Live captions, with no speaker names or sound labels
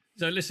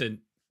So listen,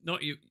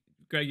 not you,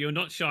 Greg. You're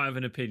not shy of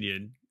an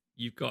opinion.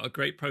 You've got a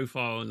great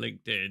profile on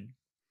LinkedIn.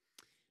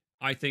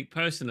 I think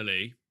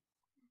personally,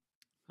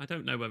 I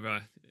don't know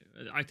whether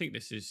I think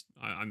this is.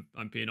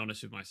 I'm being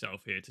honest with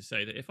myself here to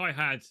say that if I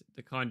had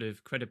the kind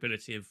of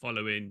credibility and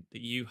following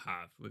that you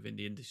have within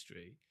the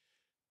industry,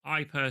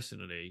 I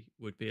personally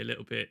would be a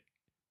little bit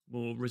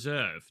more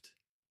reserved.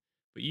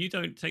 But you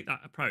don't take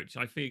that approach.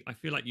 I feel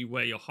like you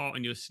wear your heart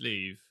on your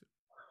sleeve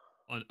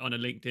on a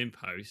LinkedIn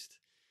post,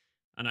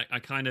 and I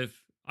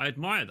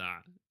admire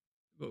that.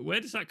 But where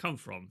does that come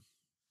from?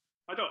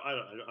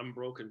 I'm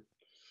broken.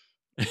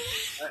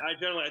 I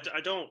generally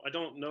I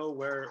don't know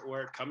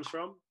where it comes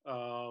from.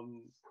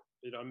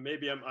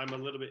 Maybe I'm a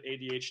little bit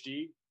ADHD.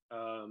 Do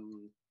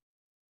you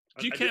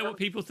I do care have. what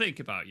people think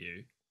about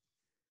you?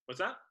 What's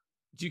that?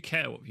 Do you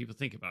care what people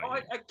think about Oh,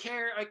 you? I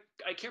care.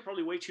 I care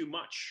probably way too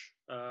much.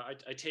 I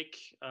take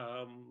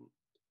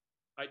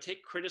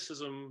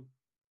criticism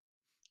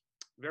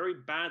very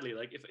badly.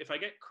 Like if I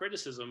get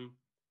criticism,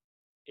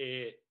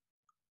 it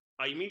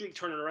I immediately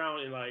turn it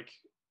around and like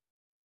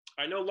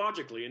I know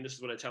logically, and this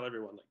is what I tell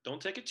everyone: like,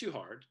 don't take it too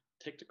hard.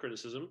 Take the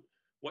criticism.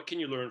 What can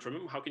you learn from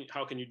him? How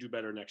can you do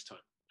better next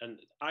time? And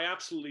I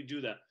absolutely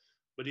do that.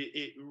 But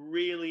it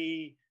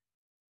really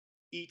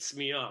eats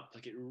me up.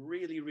 Like it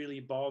really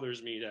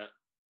bothers me that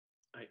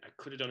I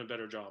could have done a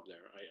better job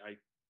there.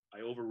 I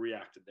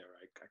overreacted there.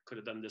 I could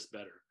have done this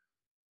better.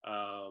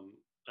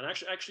 And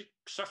actually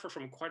suffer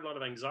from quite a lot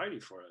of anxiety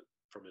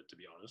from it, to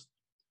be honest.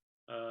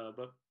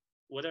 But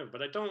whatever.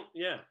 But I don't.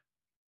 Yeah,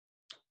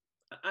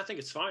 I think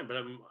it's fine. But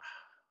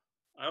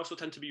I also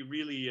tend to be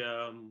really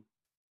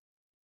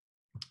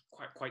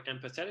quite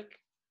empathetic.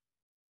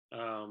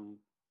 I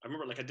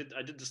remember like I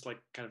did this like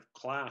kind of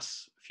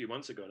class a few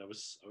months ago, and I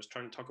was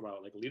trying to talk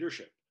about like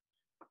leadership,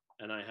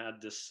 and I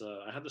had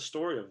the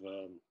story of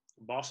a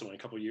boss of mine a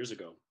couple of years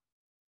ago.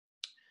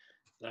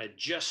 I had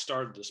just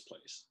started this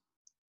place,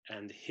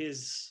 and he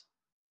was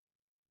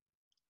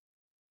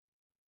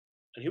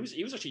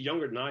actually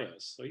younger than I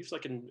was, so he was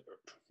like in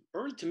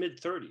early to mid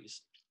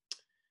 30s,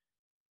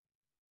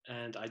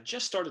 and I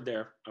just started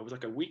there. I was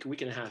like a week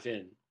and a half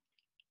in,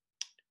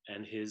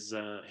 and his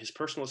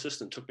personal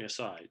assistant took me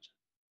aside.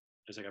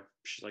 She's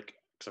like,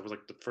 because I was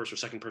like the first or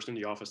second person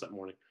in the office that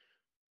morning,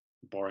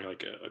 barring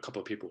like a couple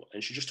of people,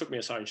 and she just took me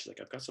aside and she's like,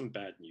 "I've got some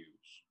bad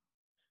news."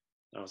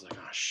 And I was like,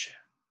 "Oh shit."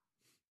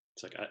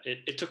 It's like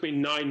it took me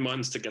 9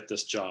 months to get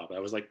this job. I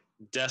was like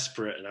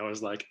desperate, and I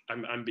was like,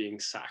 I'm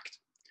being sacked.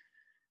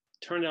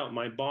 Turned out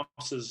my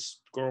boss's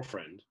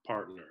girlfriend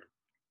partner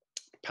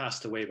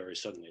passed away very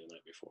suddenly the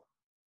night before,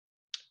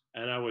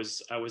 and I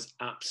was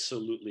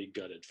absolutely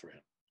gutted for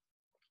him.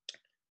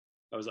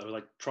 I was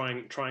like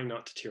trying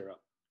not to tear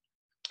up,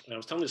 and I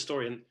was telling the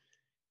story, and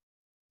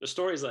the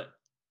story is that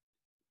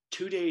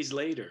 2 days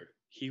later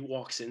he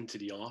walks into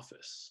the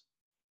office.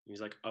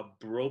 He's like a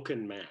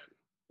broken man,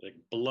 like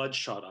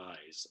bloodshot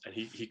eyes, and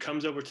he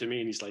comes over to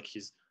me and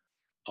he's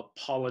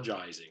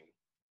apologizing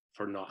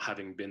for not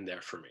having been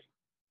there for me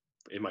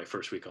in my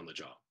first week on the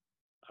job.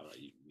 I'm like,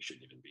 you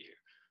shouldn't even be here.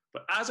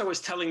 But as I was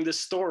telling this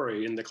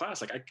story in the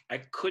class, like I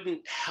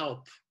couldn't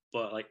help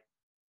but like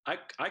I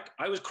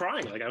was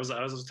crying. Like I was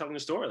telling the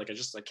story. Like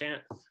I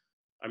can't.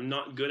 I'm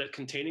not good at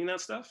containing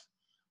that stuff,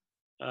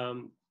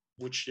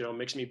 which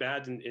makes me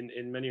bad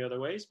in many other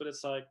ways. But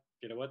it's like,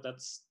 you know what,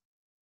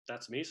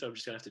 that's me. So I'm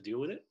just gonna have to deal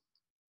with it.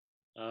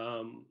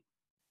 And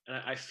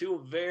I feel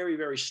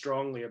very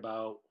strongly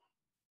about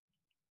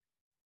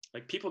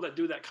like people that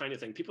do that kind of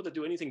thing, people that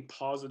do anything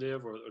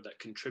positive or that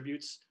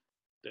contributes,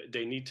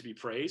 they need to be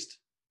praised.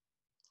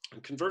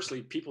 And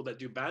conversely, people that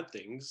do bad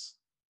things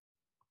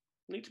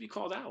need to be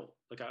called out.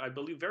 Like I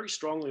believe very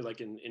strongly like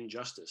in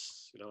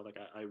injustice, like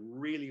I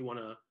really want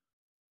to,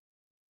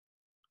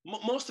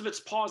 most of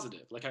it's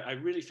positive. Like I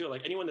really feel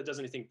like anyone that does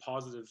anything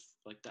positive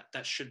like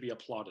that should be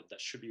applauded,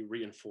 that should be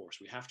reinforced.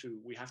 We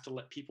have to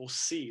let people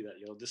see that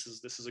this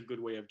is a good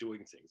way of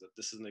doing things, that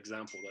this is an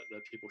example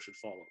that people should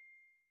follow.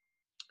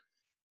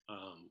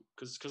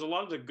 Because a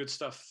lot of the good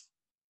stuff,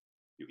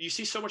 you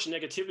see so much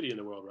negativity in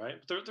the world, right?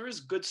 But there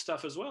is good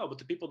stuff as well, but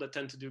the people that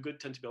tend to do good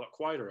tend to be a lot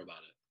quieter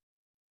about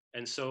it,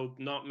 and so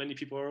not many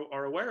people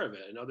are aware of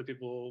it, and other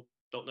people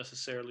don't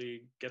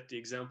necessarily get the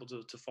example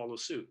to follow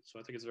suit. So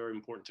I think it's very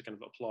important to kind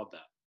of applaud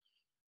that.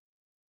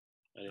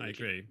 And I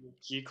agree.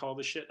 you call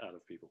the shit out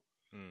of people.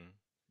 Hmm.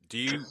 Do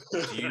you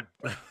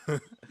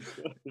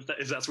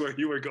if that's where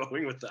you were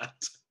going with that?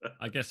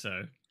 I guess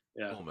so.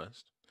 Yeah.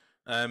 almost?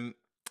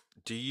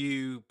 Do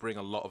you bring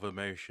a lot of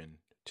emotion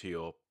to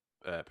your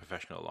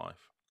professional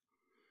life?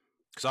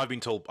 Because I've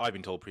been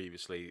told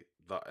previously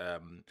that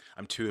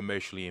I'm too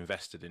emotionally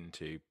invested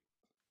into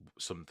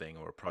something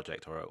or a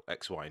project or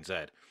X, Y, and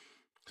Z.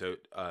 So,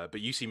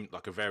 but you seem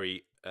like a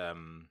very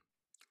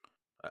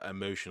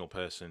emotional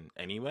person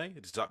anyway.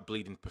 Does that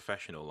bleed into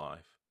professional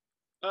life?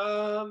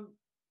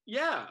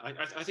 Yeah,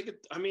 I think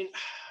I mean,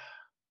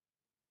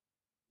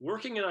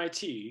 working in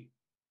IT,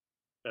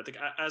 I think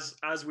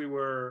as we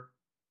were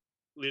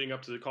leading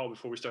up to the call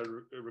before we started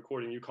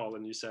recording, you called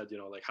and you said,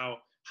 like how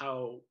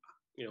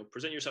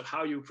present yourself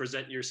how you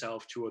present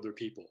yourself to other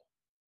people.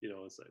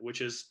 It's like,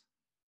 which is,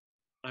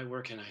 I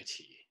work in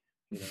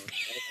IT.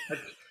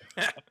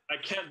 I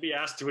can't be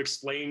asked to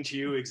explain to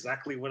you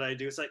exactly what I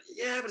do. It's like,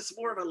 yeah, but it's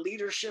more of a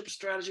leadership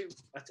strategy.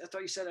 I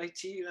thought you said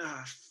IT.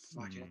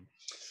 Fuck it.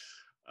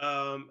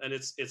 And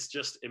it's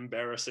just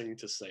embarrassing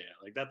to say it.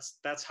 Like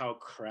that's how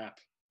crap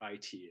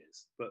IT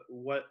is. But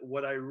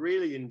what I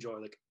really enjoy,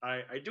 like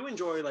I do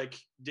enjoy like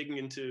digging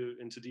into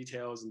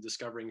details and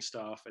discovering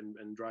stuff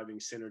and driving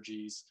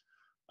synergies.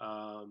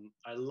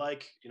 I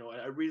like,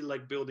 I really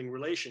like building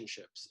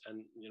relationships,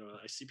 and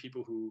I see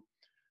people who,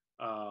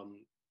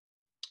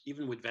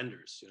 even with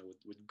vendors,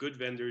 with good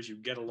vendors, you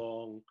get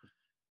along.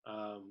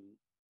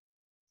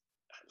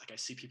 Like I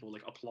see people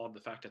like applaud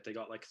the fact that they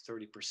got like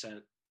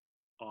 30%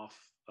 off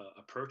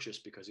a purchase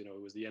because it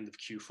was the end of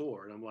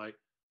Q4, and I'm like,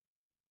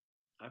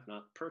 I've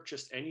not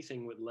purchased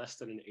anything with less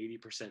than an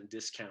 80%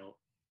 discount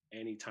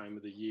any time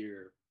of the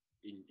year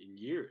in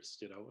years.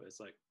 It's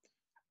like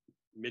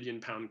 £1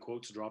 million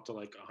quotes drop to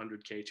like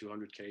 100K,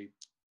 200K,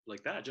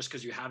 like that, just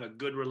because you have a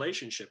good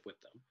relationship with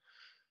them.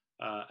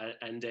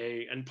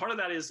 And part of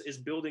that is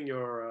building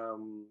your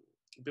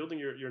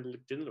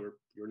LinkedIn or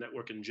your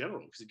network in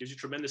general, because it gives you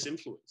tremendous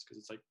influence. Because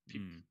it's like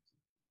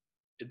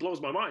it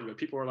blows my mind, but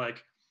people are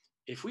like,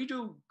 if we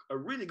do a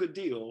really good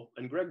deal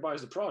and Greg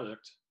buys the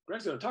product,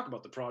 Greg's going to talk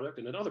about the product,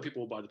 and then other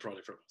people will buy the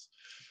product from us,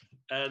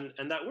 and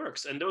that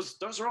works. And those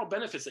are all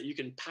benefits that you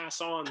can pass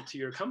on to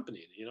your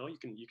company. You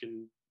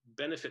can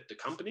benefit the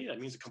company. That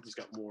means the company's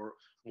got more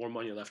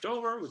money left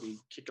over. We can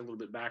kick a little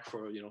bit back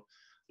for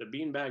the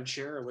beanbag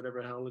chair or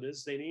whatever the hell it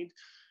is they need,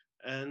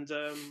 and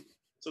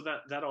so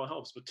that all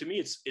helps. But to me,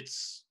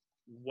 it's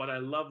what I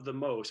love the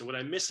most, and what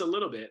I miss a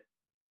little bit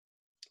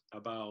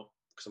about,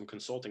 because I'm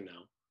consulting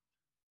now,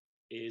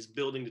 is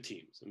building the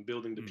teams and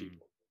building the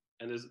people.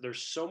 And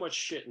there's so much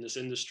shit in this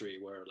industry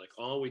where like,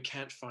 we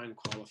can't find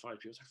qualified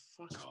people. It's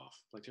like, fuck off.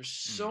 Like there's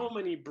so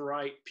many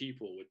bright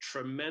people with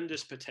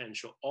tremendous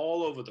potential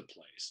all over the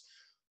place,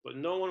 but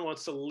no one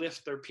wants to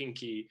lift their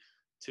pinky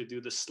to do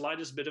the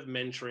slightest bit of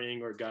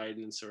mentoring or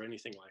guidance or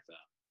anything like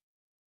that.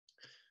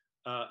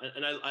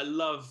 And I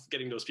love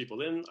getting those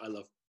people in. I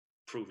love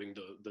proving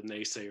the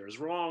naysayers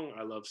wrong.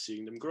 I love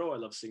seeing them grow. I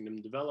love seeing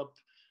them develop.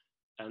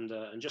 And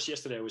just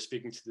yesterday I was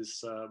speaking to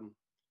this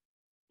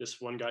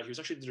one guy. He was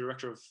actually the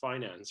director of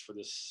finance for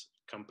this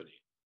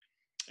company.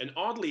 And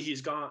oddly,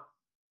 he's got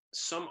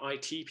some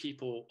IT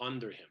people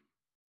under him.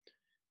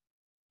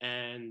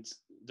 And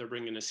they're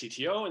bringing a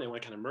CTO, and they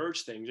want to kind of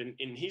merge things. And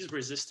he's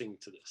resisting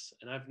to this.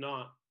 And I've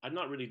not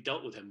really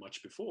dealt with him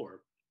much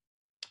before.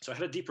 So I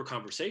had a deeper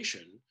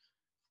conversation.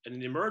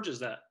 And it emerges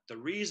that the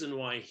reason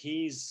why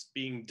he's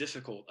being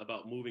difficult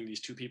about moving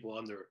these two people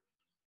under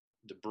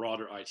the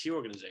broader IT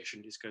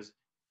organization is because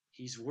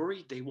he's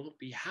worried they won't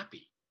be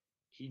happy.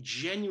 He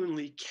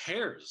genuinely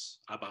cares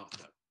about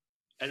them.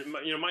 And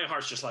my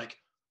heart's just like,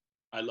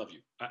 I love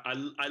you.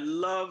 I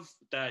love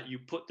that you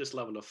put this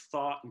level of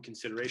thought and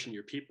consideration in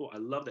your people. I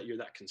love that you're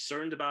that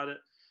concerned about it.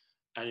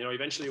 And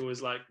eventually it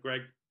was like,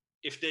 Greg,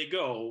 if they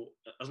go,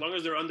 as long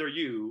as they're under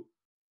you,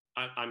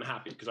 I'm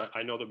happy, because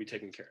I know they'll be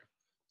taken care of.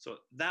 So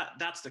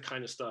that's the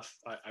kind of stuff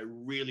I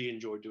really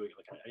enjoy doing.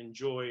 Like I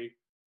enjoy.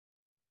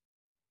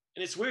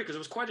 And it's weird because it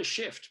was quite a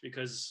shift,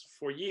 because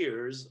for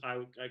years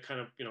I kind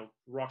of,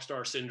 rock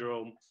star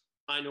syndrome.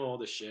 I know all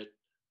this shit.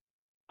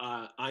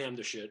 I am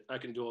the shit. I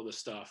can do all this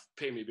stuff.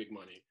 Pay me big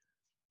money.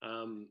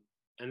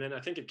 And then I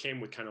think it came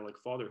with kind of like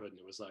fatherhood. And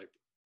it was like,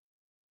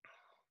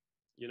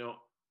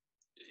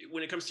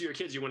 when it comes to your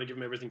kids, you want to give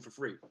them everything for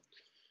free.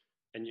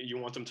 And you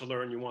want them to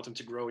learn, you want them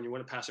to grow, and you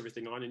want to pass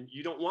everything on. And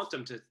you don't want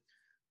them to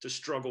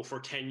struggle for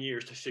 10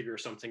 years to figure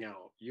something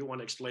out. You want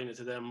to explain it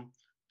to them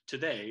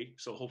today,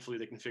 so hopefully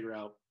they can figure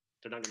out.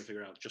 They're not going to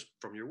figure out just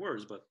from your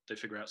words, but they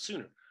figure out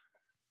sooner.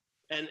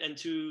 And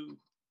to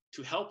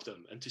help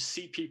them, and to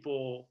see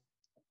people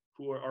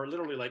who are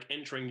literally like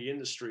entering the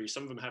industry.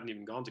 Some of them haven't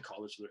even gone to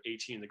college. So they're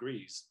 18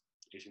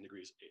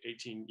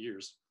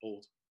 years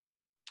old.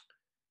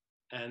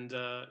 And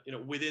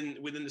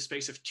within the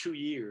space of 2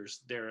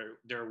 years, they're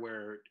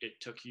where it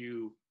took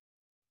you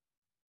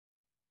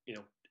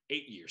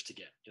 8 years to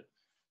get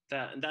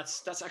that. And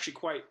that's actually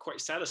quite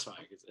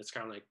satisfying. It's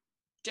kind of like,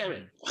 damn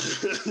it.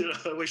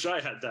 I wish I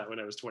had that when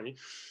I was 20,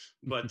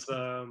 but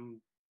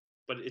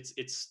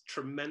it's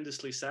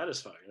tremendously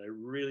satisfying. I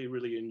really,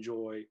 really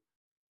enjoy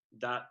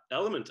that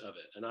element of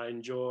it. And I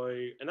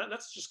enjoy, and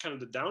that's just kind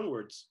of the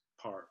downwards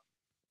part.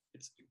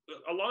 It's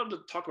a lot of the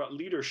talk about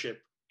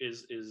leadership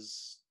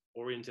is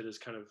oriented as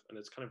kind of, and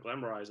it's kind of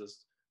glamorized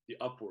as the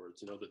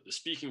upwards, the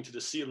speaking to the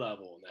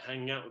C-level and the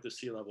hanging out with the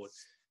C-level.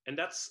 And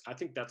I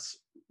think that's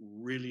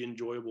really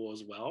enjoyable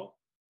as well,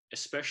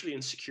 especially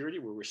in security,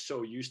 where we're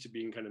so used to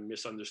being kind of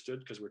misunderstood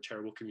because we're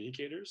terrible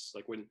communicators.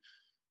 Like when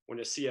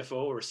a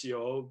CFO or a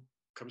COO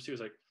comes to you,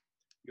 it's like,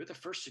 you're the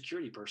first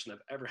security person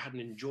I've ever had an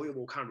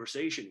enjoyable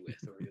conversation with,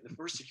 or you're the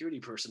first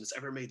security person that's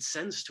ever made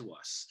sense to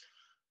us.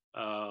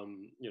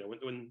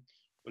 When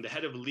when the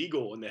head of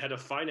legal and the head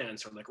of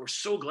finance are like, "We're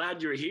so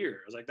glad you're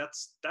here." I was like,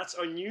 that's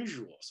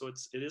unusual. So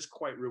it is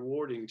quite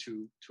rewarding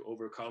to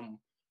overcome,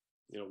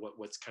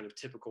 what's kind of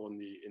typical in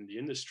the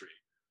industry.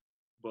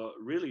 But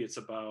really, it's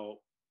about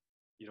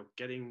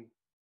getting,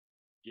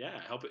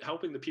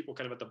 helping the people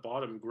kind of at the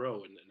bottom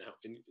grow, and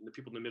the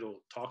people in the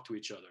middle talk to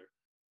each other,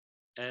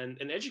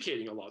 and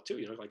educating a lot too.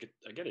 Like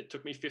again, it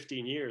took me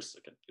 15 years,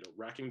 like,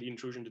 racking the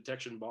intrusion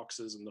detection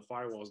boxes and the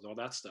firewalls and all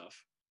that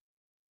stuff,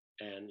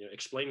 and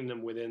explaining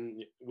them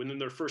within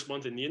their first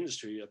month in the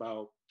industry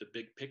about the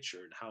big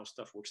picture and how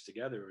stuff works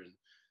together, and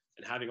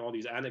having all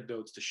these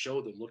anecdotes to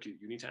show them, look,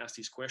 you need to ask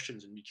these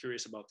questions and be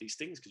curious about these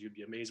things, because you'd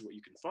be amazed what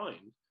you can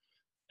find.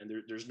 And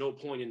there's no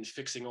point in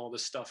fixing all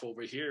this stuff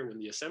over here when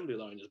the assembly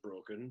line is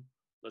broken.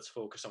 Let's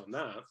focus on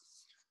that.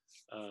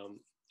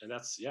 And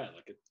that's,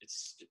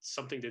 it's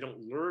something they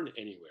don't learn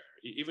anywhere.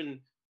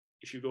 Even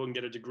if you go and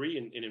get a degree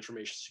in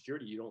information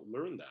security, you don't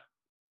learn that.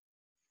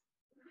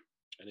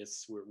 And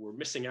we're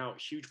missing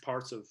out huge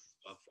parts of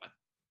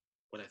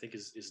what I think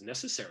is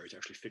necessary to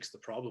actually fix the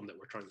problem that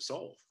we're trying to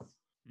solve.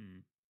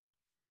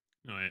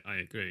 No, I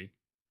agree.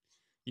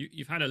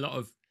 You've had a lot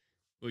of,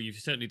 well, you've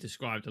certainly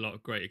described a lot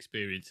of great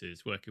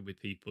experiences working with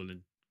people and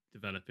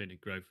developing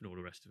and growth and all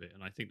the rest of it.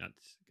 And I think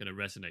that's going to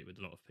resonate with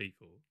a lot of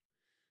people.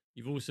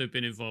 You've also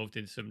been involved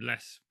in some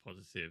less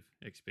positive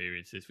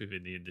experiences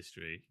within the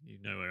industry. You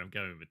know where I'm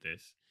going with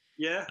this.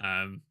 Yeah.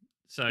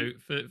 So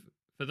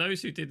for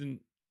those who didn't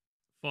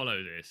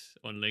follow this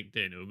on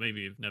LinkedIn, or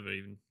maybe have never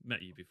even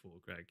met you before,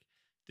 Greg,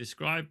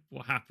 describe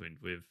what happened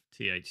with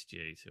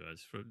THG to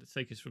us.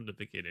 Take us from the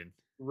beginning.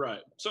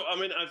 Right. So, I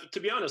mean, to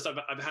be honest,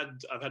 I've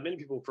had many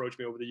people approach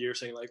me over the years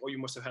saying like, "Oh, you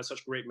must have had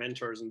such great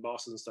mentors and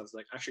bosses and stuff." It's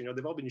like, actually, no,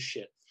 they've all been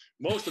shit.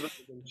 Most of them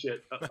have been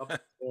shit.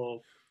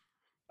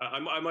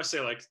 I must say,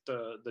 like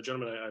the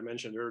gentleman I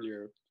mentioned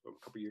earlier a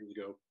couple of years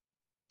ago,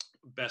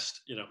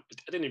 best, I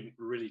didn't even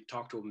really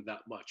talk to him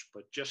that much,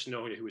 but just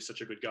knowing he was such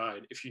a good guy.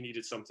 And if you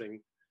needed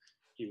something,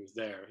 he was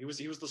there. He was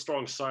the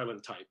strong,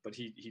 silent type, but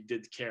he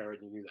did care,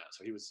 and he knew that.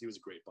 So he was a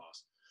great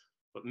boss.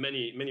 But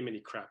many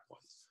crap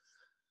ones.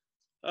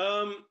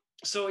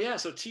 So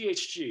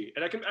THG,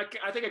 and I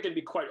think I can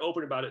be quite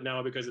open about it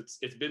now, because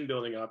it's been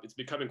building up. It's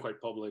becoming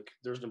quite public.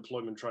 There's an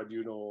employment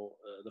tribunal.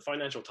 The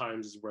Financial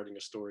Times is writing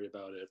a story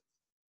about it.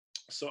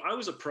 So I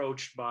was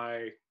approached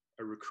by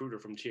a recruiter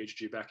from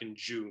THG back in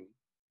June,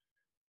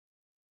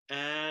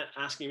 and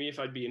asking me if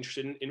I'd be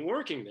interested in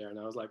working there. And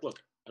I was like, look,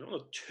 I don't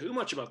know too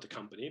much about the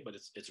company, but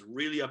it's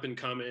really up and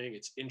coming.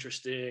 It's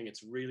interesting.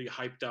 It's really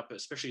hyped up,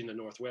 especially in the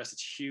Northwest.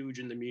 It's huge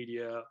in the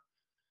media.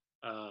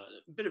 A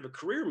bit of a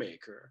career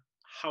maker.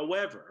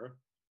 However,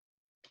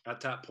 at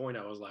that point,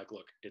 I was like,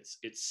 look, it's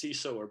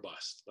CISO or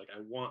bust. Like, I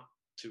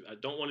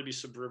don't want to be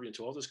subservient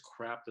to all this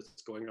crap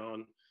that's going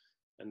on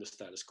and the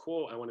status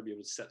quo. I want to be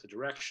able to set the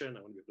direction.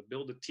 I want to be able to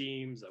build the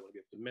teams. I want to be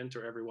able to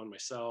mentor everyone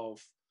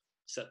myself,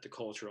 set the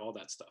culture, all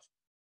that stuff.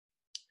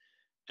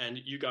 And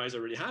you guys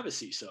already have a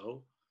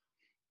CISO.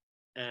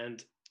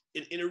 And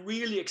in a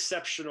really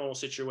exceptional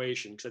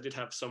situation, because I did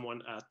have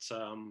someone at,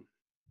 I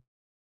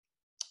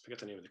forget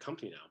the name of the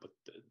company now, but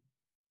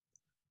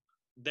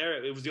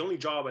it was the only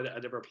job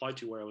I'd ever applied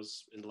to where I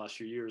was in the last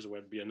few years where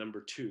I'd be a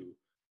number 2,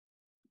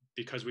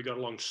 because we got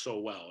along so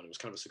well, and it was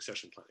kind of a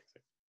succession planning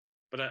thing.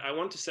 But I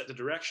wanted to set the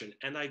direction,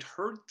 and I'd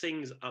heard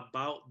things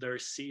about their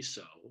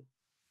CISO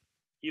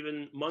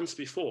even months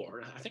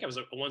before. I think I was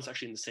once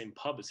actually in the same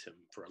pub as him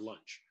for a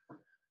lunch.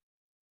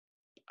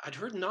 I'd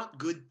heard not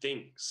good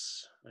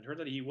things. I'd heard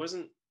that he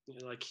wasn't,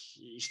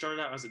 he started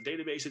out as a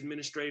database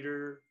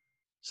administrator.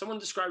 Someone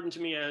described him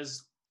to me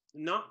as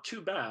not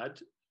too bad,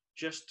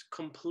 just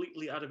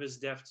completely out of his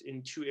depth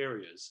in 2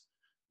 areas,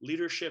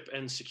 leadership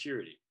and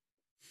security.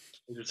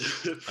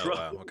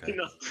 Okay.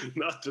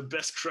 Not the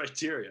best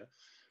criteria,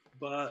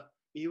 but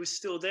he was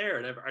still there.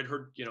 And I'd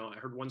heard, I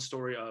heard one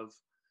story of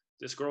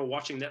this girl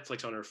watching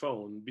Netflix on her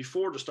phone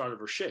before the start of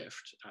her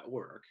shift at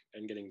work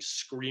and getting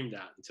screamed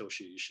at until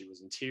she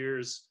was in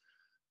tears,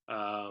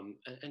 and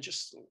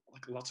just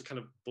like lots of kind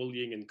of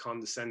bullying and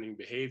condescending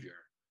behavior,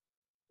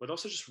 but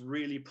also just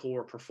really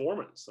poor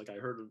performance. Like, I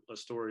heard a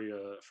story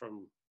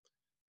from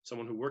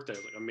someone who worked there,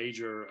 like a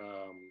major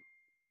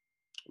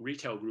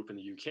retail group in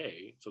the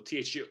UK. So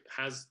THG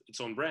has its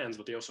own brands,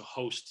 but they also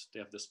they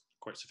have this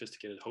quite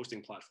sophisticated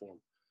hosting platform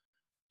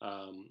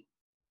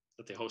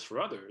that they host for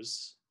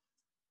others.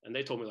 And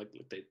they told me, like,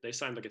 they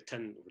signed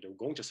they were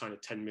going to sign a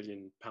 £10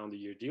 million a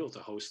year deal to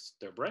host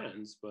their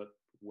brands. But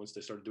once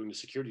they started doing the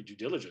security due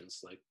diligence,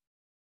 like,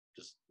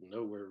 just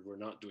no, we're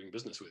not doing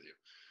business with you.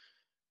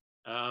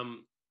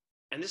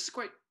 And this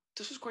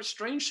was quite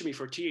strange to me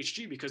for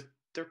THG, because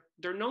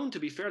they're known to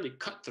be fairly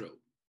cutthroat.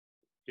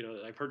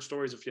 I've heard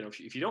stories of,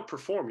 if you don't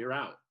perform, you're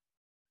out.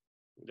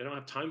 They don't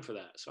have time for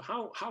that. So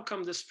how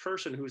come this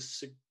person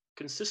who's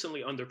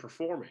consistently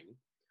underperforming?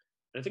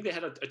 And I think they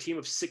had a team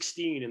of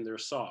 16 in their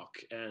SOC,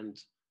 and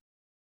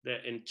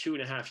that in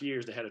 2.5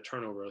 years they had a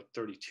turnover of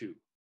 32.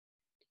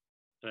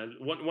 And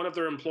one of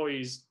their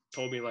employees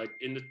told me, like,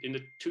 in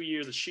the 2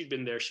 years that she'd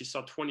been there, she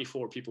saw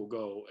 24 people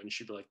go, and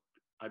she'd be like,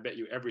 I bet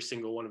you every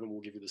single one of them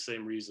will give you the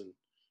same reason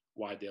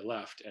why they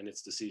left, and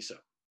it's the CISO.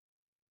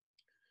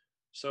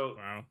 So,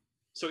 Wow.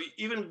 so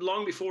even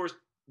long before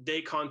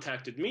they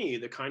contacted me,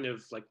 the kind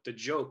of like the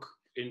joke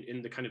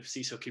in the kind of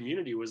CISO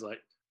community was like,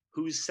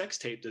 whose sex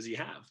tape does he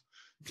have?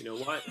 You know,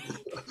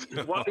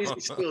 why is he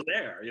still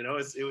there? You know,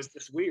 it was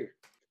just weird.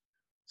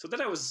 So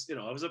then I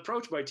was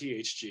approached by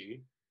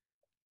THG,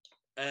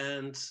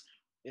 and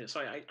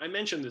so I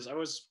mentioned this. I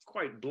was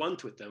quite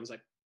blunt with them. It was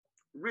like,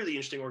 really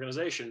interesting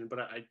organization, but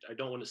I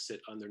don't want to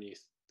sit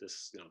underneath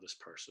this this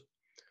person.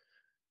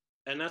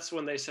 And that's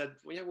when they said,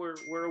 well, yeah,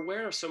 we're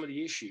aware of some of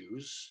the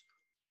issues.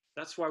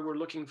 That's why we're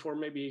looking for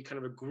maybe kind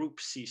of a group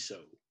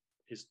CISO,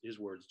 his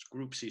words,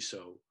 group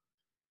CISO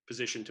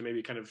position to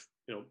maybe kind of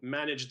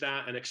manage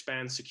that and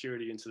expand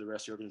security into the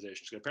rest of the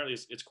organization. So apparently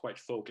it's quite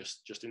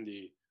focused just in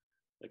the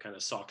kind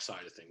of SOC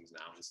side of things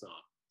now. It's not,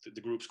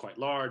 the group's quite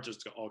large.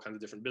 There's all kinds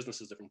of different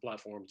businesses, different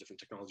platforms, different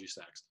technology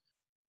stacks.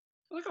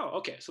 I'm like, oh,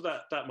 okay, so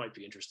that might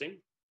be interesting.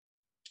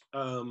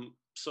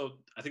 So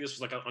I think this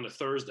was like on a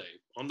Thursday.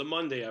 On the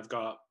Monday, I've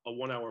got a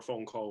 1-hour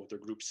phone call with their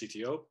group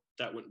CTO.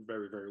 That went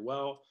very, very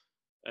well.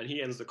 And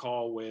he ends the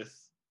call with,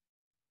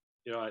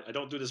 I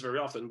don't do this very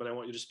often, but I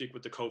want you to speak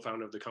with the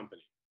co-founder of the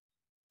company.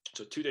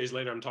 So 2 days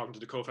later, I'm talking to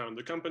the co-founder of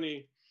the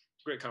company.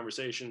 Great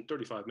conversation,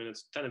 35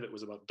 minutes. 10 of it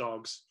was about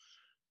dogs.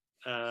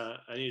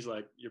 And he's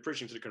like, you're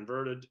preaching to the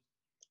converted.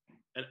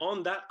 And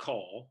on that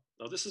call,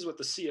 now this is what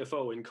the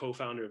CFO and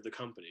co-founder of the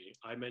company,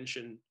 I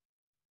mentioned,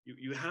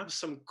 you have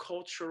some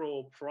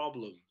cultural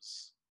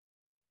problems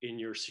in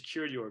your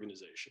security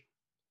organization.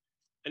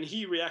 And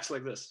he reacts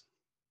like this.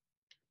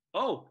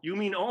 Oh, you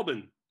mean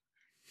Albin?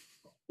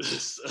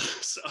 So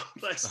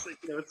that's,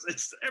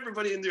 it's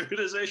everybody in the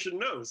organization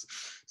knows.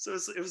 So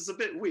it was a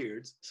bit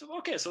weird. So,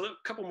 okay, so a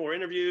couple more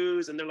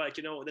interviews, and they're like,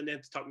 and then they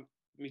have to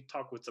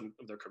talk with some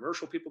of their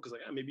commercial people, because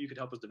like, maybe you could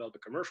help us develop a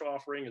commercial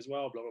offering as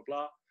well, blah, blah,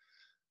 blah.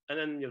 And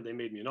then, they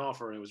made me an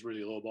offer, and it was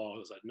really low ball. I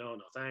was like, no,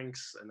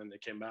 thanks. And then they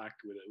came back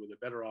with a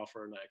better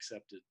offer, and I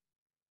accepted.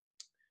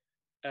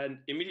 And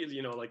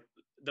immediately, like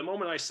the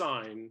moment I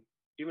signed,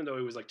 even though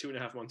it was like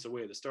 2.5 months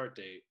away, the start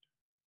date,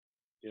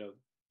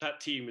 that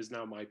team is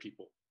now my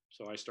people.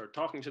 So I start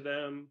talking to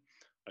them.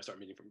 I start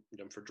meeting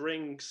them for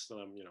drinks.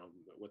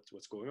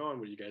 What's going on?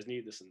 What do you guys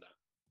need? This and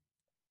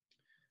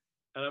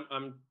that. And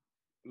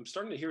I'm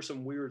starting to hear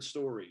some weird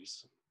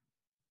stories.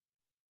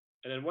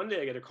 And then one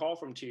day I get a call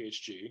from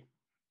THG,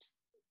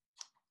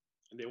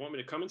 and they want me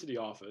to come into the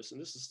office. And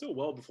this is still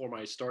well before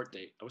my start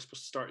date. I was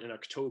supposed to start in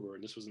October,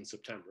 and this was in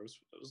September. It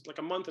was like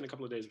a month and a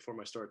couple of days before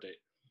my start date.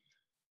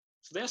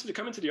 So they asked me to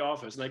come into the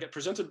office, and I get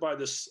presented by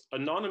this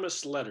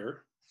anonymous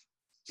letter,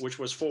 which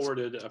was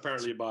forwarded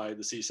apparently by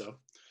the CISO,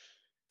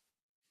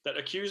 that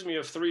accused me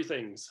of 3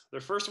 things.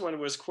 The first one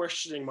was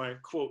questioning my,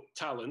 quote,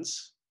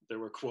 talents. There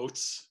were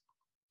quotes,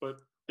 but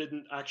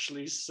didn't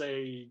actually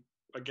say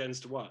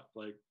against what,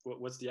 like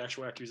what's the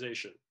actual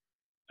accusation.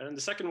 And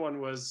the second one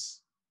was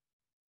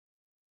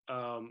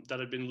that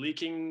I'd been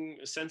leaking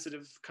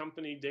sensitive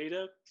company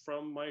data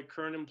from my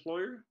current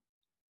employer.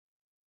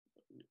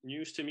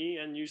 News to me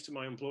and news to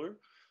my employer.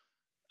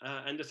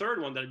 And the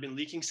third one, that I'd been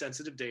leaking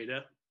sensitive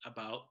data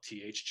about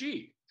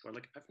THG. Or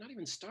like, I've not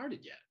even started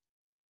yet.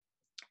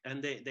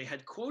 And they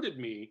had quoted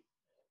me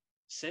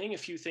saying a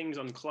few things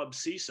on Club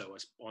CISO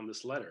on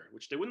this letter,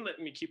 which they wouldn't let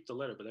me keep the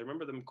letter, but I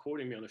remember them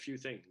quoting me on a few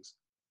things.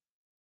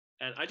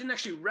 And I didn't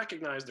actually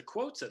recognize the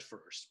quotes at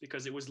first,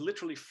 because it was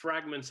literally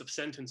fragments of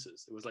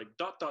sentences. It was like ...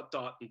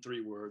 in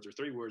 3 words, or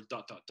 3 words ...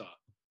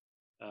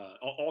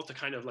 all to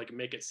kind of like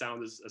make it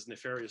sound as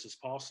nefarious as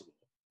possible.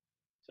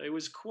 So it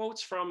was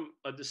quotes from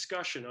a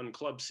discussion on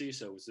Club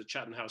CISO. It was the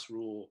Chatham House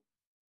Rule,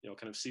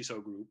 kind of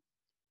CISO group.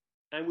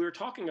 And we were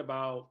talking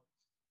about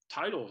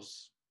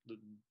titles,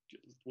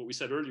 what we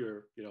said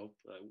earlier,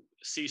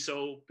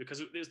 CISO,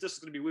 because this is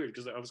going to be weird,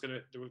 because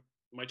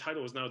my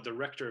title is now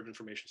Director of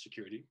Information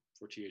Security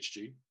for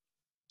THG,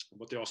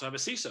 but they also have a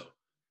CISO.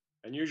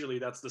 And usually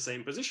that's the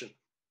same position.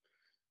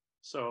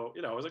 So,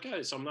 I was like,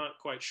 hey, so I'm not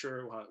quite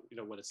sure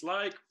what it's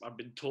like. I've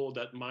been told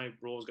that my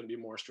role is going to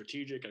be more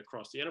strategic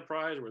across the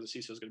enterprise, where the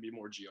CISO is going to be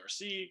more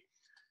GRC.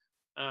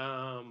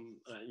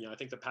 I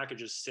think the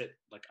packages sit,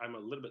 like, I'm a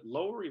little bit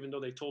lower, even though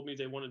they told me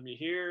they wanted me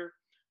here.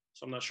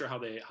 So I'm not sure how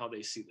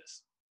they see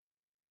this.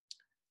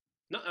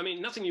 No, I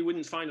mean, nothing you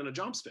wouldn't find on a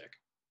job spec.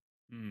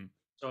 Mm.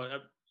 So,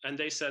 and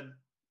they said,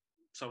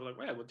 so I was like,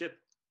 well,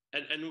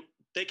 and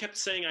they kept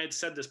saying I had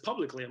said this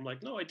publicly. I'm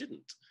like, no, I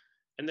didn't.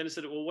 And then it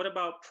said, well, what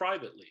about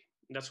privately?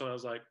 And that's when I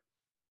was like,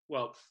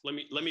 well, let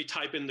me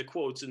type in the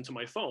quotes into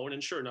my phone.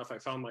 And sure enough, I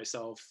found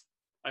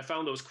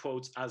those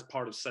quotes as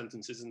part of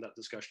sentences in that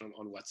discussion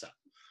on WhatsApp.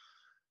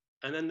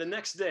 And then the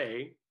next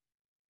day,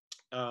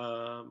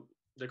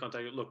 they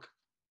contacted, look,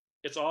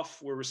 it's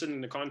off. We're rescinding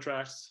the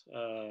contract.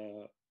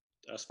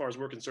 As far as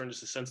we're concerned,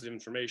 this is sensitive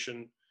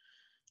information,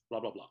 blah,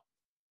 blah, blah.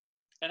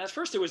 And at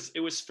first it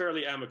was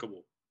fairly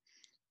amicable.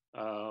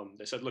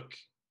 They said, look,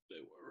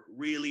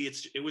 really,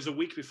 it was a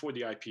week before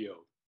the IPO.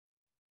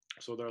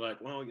 So they're like,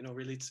 well,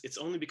 really, it's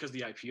only because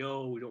the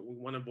IPO, we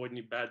want to avoid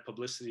any bad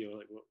publicity. Or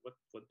like,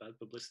 what bad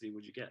publicity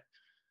would you get?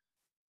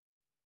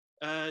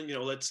 and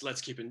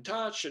let's keep in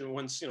touch. And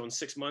once in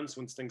 6 months,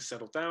 once things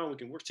settle down, we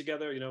can work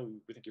together.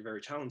 We think you're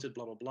very talented.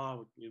 Blah blah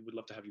blah. We'd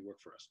love to have you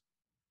work for us.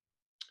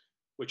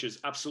 Which is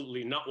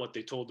absolutely not what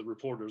they told the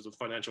reporters of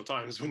Financial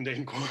Times when they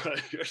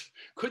inquired.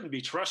 Couldn't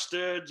be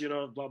trusted.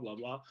 Blah blah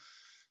blah.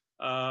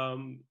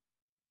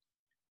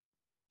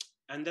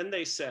 And then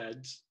they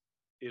said,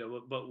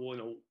 but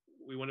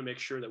we want to make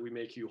sure that we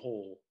make you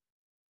whole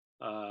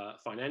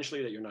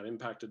financially, that you're not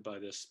impacted by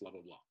this, blah,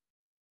 blah, blah.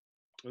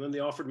 And then they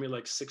offered me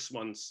like 6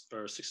 months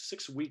or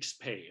six weeks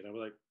pay. And I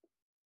was like,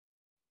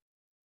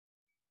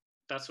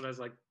 that's what I was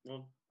like,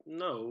 well,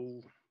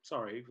 no,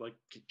 sorry. Like,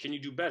 can you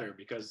do better?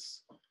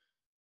 Because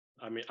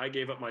I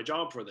gave up my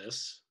job for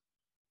this,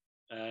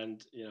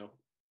 and,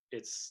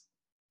 it's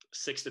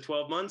 6 to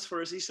 12 months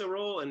for a CISO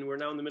role, and we're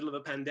now in the middle of a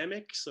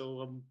pandemic.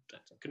 So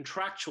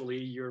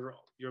contractually, you're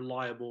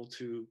liable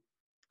to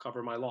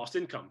cover my lost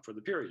income for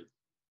the period.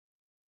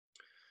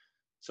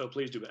 So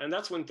please do that. And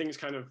that's when things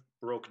kind of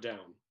broke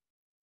down.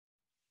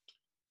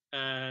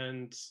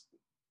 And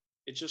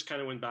it just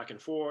kind of went back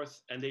and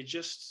forth. And they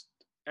just,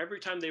 every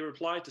time they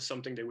replied to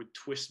something, they would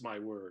twist my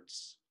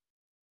words.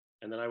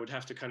 And then I would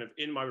have to kind of,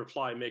 in my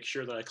reply, make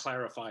sure that I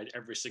clarified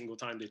every single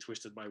time they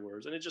twisted my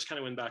words. And it just kind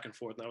of went back and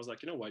forth. And I was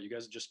like, you know what, you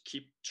guys just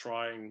keep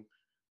trying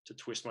to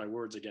twist my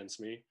words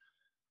against me.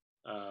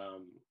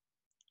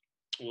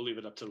 We'll leave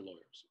it up to the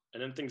lawyers.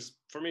 And then things,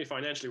 for me,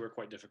 financially were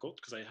quite difficult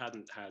because I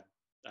hadn't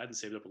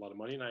saved up a lot of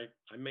money. And I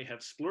may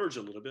have splurged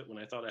a little bit when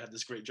I thought I had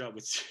this great job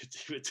with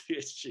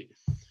THG.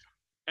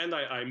 And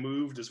I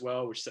moved as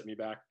well, which set me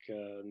back,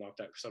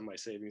 knocked out some of my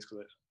savings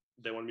because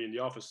they wanted me in the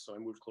office. So I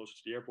moved closer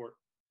to the airport,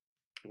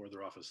 where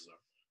their offices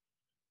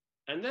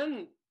are. And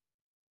then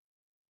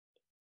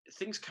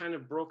things kind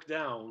of broke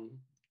down,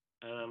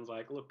 and I'm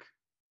like, look,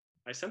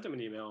 I sent them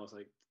an email. I was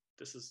like,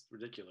 this is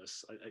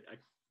ridiculous.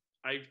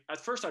 I at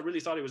first I really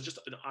thought it was just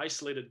an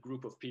isolated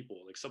group of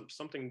people, like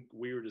something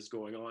weird is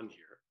going on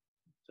here.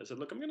 So I said,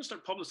 look, I'm going to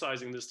start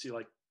publicizing this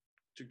to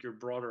your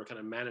broader kind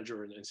of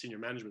manager and senior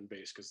management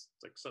base, because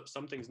like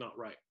something's not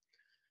right.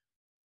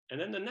 And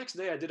then the next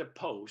day I did a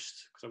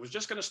post because I was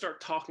just going to start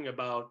talking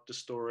about the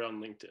story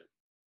on LinkedIn.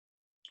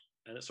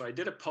 And so I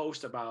did a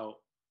post about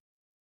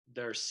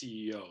their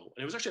CEO,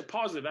 and it was actually a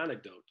positive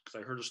anecdote because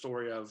I heard a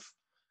story of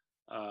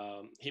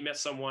he met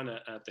someone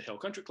at the Hill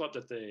Country Club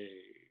that they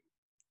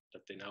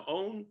now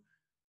own,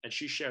 and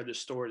she shared this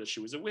story that she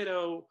was a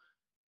widow,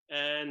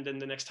 and then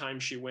the next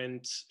time she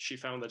went, she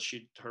found that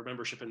her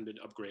membership had been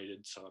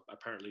upgraded. So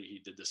apparently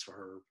he did this for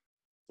her,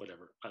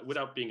 whatever,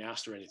 without being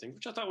asked or anything,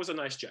 which I thought was a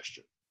nice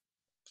gesture.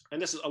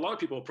 And this is, a lot of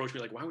people approach me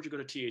like, why would you go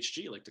to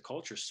THG? Like the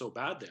culture is so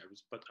bad there.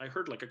 But I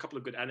heard like a couple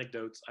of good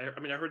anecdotes. I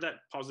heard that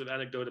positive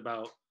anecdote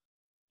about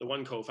the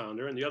one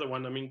co-founder, and the other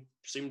one,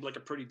 seemed like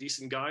a pretty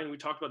decent guy. And we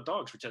talked about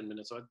dogs for 10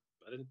 minutes. So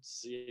I didn't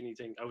see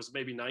anything. I was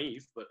maybe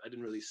naive, but I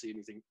didn't really see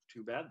anything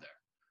too bad there.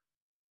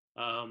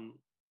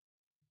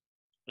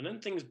 And then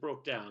things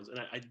broke down, and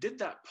I did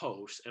that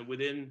post, and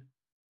within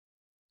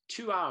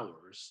 2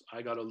 hours,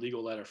 I got a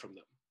legal letter from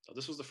them. So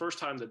this was the first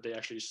time that they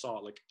actually saw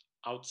like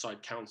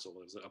outside counsel.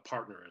 It was a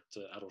partner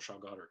at Adel Shah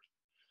Goddard.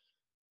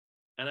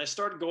 And I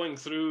started going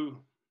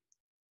through,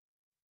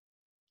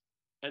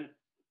 and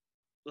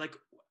like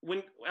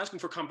when asking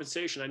for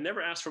compensation, I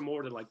never asked for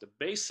more than like the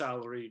base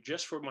salary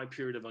just for my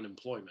period of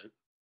unemployment.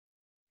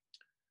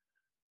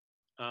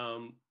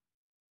 And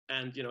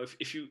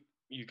if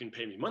you can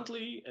pay me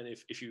monthly, and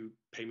if you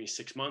pay me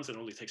 6 months and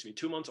it only takes me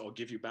 2 months, I'll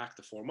give you back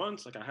the 4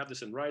 months. Like I have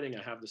this in writing,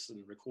 I have this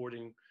in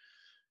recording.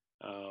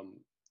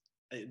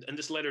 And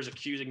this letter is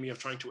accusing me of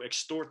trying to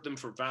extort them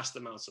for vast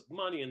amounts of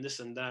money and this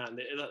and that. And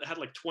it had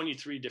like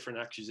 23 different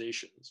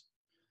accusations.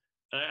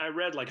 And I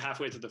read like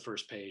halfway through the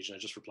first page, and I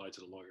just replied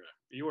to the lawyer,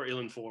 "You are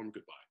ill-informed,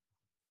 goodbye."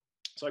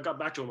 So I got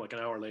back to him like an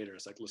hour later.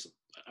 It's like, listen,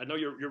 I know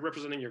you're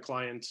representing your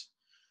client,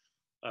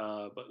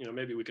 but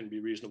maybe we can be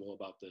reasonable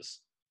about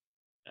this.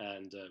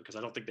 And because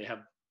I don't think they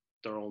have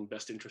their own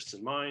best interests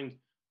in mind.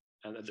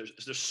 And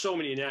there's so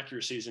many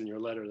inaccuracies in your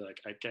letter that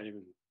I can't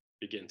even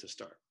begin to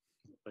start.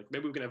 Like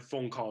maybe we can have a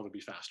phone call to be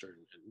faster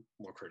and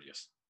more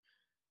courteous.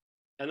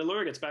 And the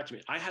lawyer gets back to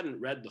me. I hadn't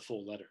read the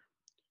full letter.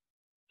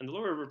 And the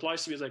lawyer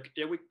replies to me, is like,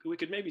 yeah, we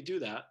could maybe do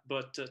that.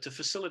 But to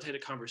facilitate a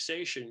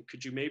conversation,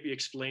 could you maybe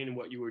explain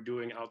what you were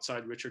doing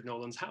outside Richard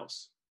Nolan's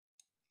house?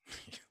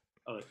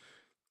 I'm like,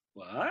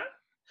 what?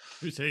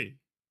 Who's he?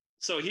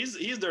 So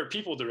he's their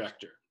people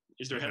director.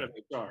 He's their head of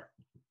HR.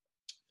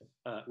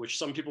 Which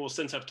some people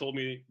since have told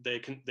me they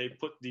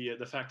put the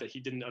fact that he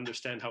didn't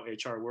understand how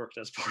HR worked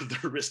as part of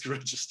their risk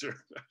register.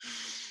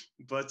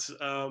 But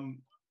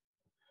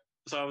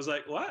so I was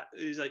like, what?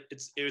 He's like,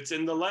 it's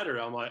in the letter.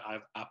 I'm like, I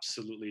have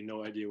absolutely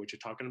no idea what you're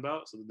talking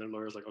about. So then the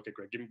lawyer's like, okay,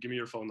 Greg, give me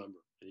your phone number.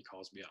 And he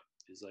calls me up.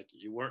 He's like,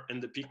 you weren't in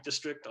the Peak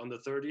District on the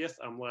 30th?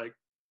 I'm like,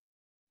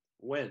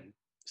 when?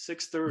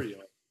 6:30.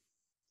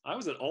 I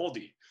was at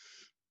Aldi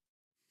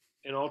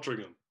in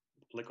Altrincham,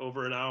 like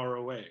over an hour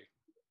away.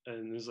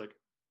 And he's like,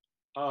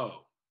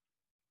 oh.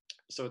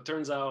 So it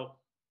turns out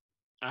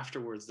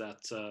afterwards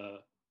that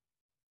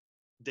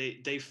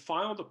they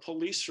filed a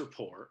police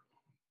report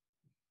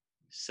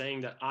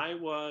saying that I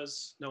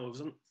was, no, it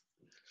wasn't,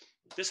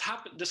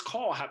 this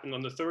call happened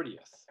on the 30th,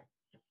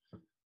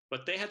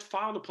 but they had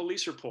filed a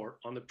police report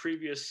on the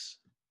previous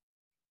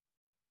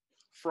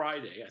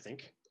Friday, I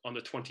think, on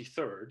the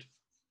 23rd.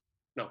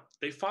 No,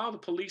 they filed a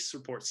police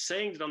report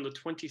saying that on the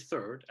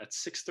 23rd at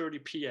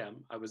 6:30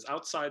 p.m., I was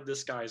outside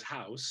this guy's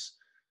house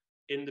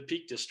in the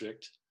Peak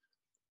District,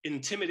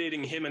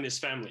 intimidating him and his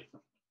family.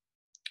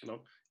 You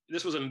know,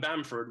 this was in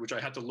Bamford, which I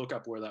had to look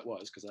up where that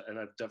was, and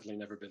I've definitely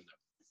never been there.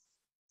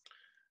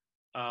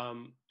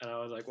 And I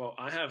was like, well,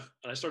 and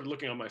I started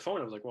looking on my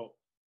phone. I was like, well,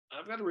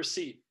 I've got a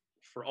receipt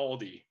for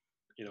Aldi,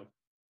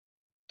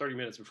 30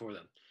 minutes before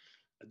then.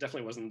 I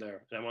definitely wasn't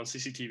there. And I'm on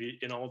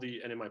CCTV in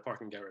Aldi and in my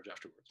parking garage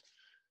afterwards.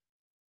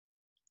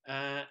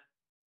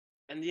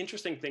 And the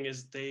interesting thing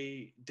is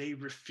they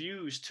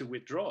refused to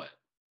withdraw it.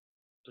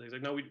 They're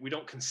like, no, we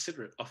don't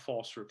consider it a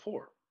false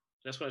report.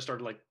 That's when I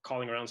started like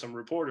calling around some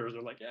reporters.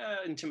 They're like, yeah,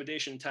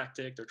 intimidation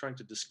tactic. They're trying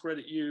to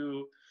discredit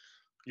you.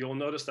 You'll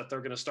notice that they're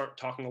going to start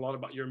talking a lot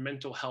about your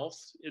mental health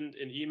in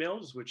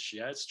emails, which,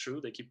 yeah, it's true.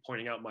 They keep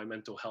pointing out my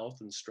mental health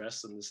and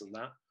stress and this and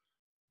that.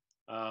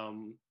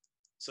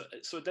 So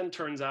it then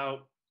turns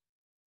out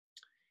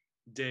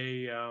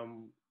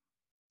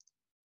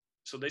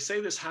so they say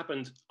this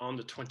happened on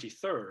the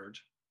 23rd,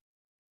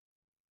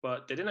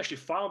 but they didn't actually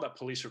file that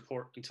police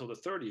report until the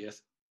 30th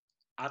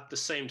at the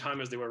same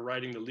time as they were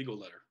writing the legal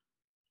letter.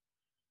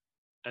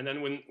 And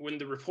then when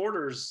the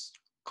reporters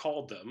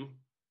called them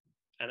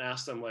and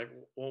asked them, like,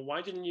 well,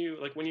 why didn't you,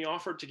 like, when he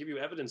offered to give you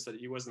evidence that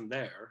he wasn't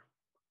there,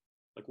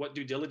 like, what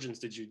due diligence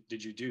did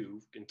you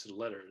do into the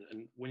letter?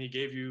 And when he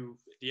gave you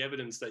the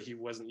evidence that he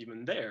wasn't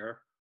even there,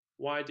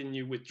 why didn't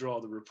you withdraw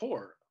the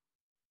report?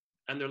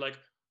 And they're like,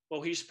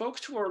 well, he spoke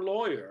to our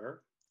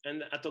lawyer,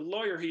 and at the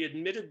lawyer, he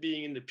admitted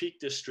being in the Peak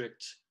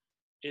District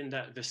in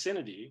that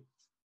vicinity.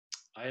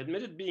 I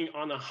admitted being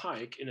on a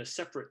hike in a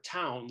separate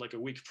town like a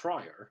week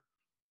prior,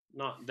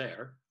 not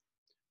there.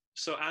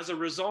 So as a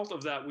result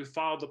of that, we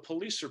filed the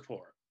police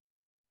report.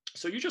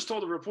 So you just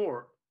told the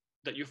report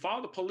that you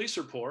filed a police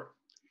report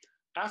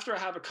after I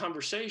have a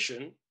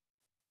conversation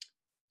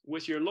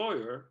with your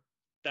lawyer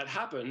that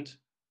happened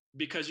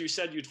because you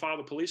said you'd file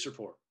a police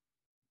report.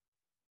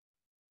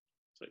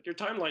 So your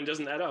timeline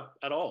doesn't add up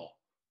at all.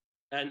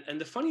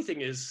 And the funny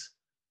thing is,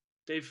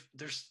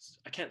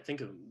 I can't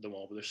think of them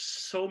all, but there's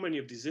so many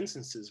of these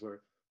instances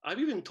where I've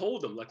even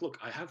told them, like, look,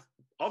 I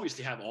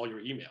obviously have all your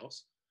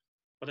emails,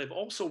 but I've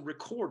also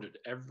recorded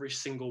every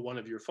single one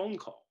of your phone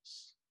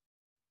calls,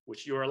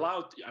 which you're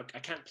allowed. I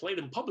can't play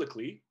them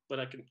publicly, but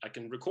I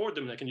can record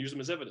them and I can use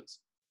them as evidence.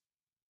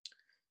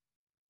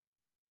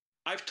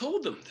 I've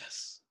told them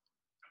this,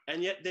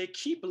 and yet they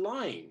keep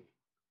lying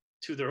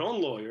to their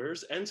own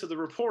lawyers and to the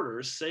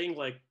reporters, saying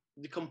like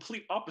the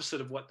complete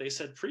opposite of what they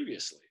said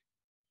previously.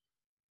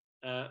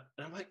 And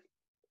I'm like,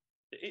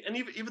 and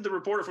even the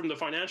reporter from the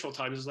Financial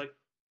Times is like,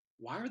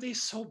 why are they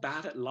so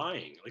bad at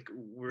lying? Like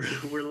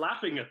we're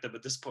laughing at them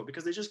at this point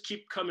because they just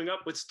keep coming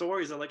up with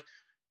stories that like,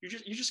 you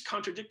just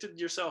contradicted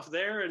yourself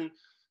there.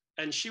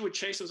 And she would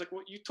chase. I was like,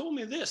 well, you told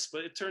me this,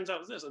 but it turns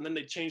out this. And then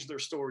they changed their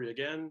story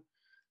again.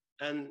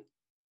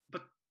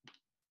 But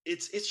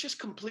it's just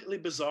completely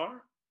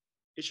bizarre.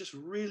 It's just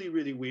really,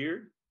 really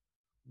weird.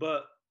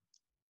 But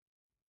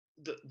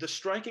the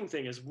striking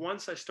thing is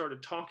once I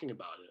started talking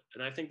about it,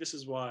 and I think this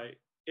is why,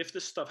 if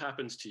this stuff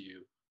happens to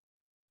you,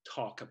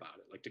 talk about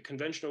it. Like the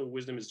conventional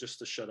wisdom is just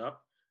to shut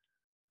up.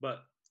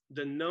 But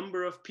the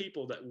number of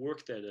people that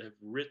work there that have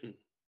written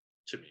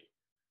to me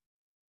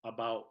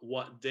about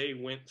what they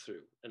went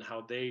through and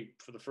how they,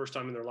 for the first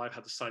time in their life,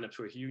 had to sign up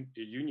to a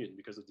union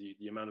because of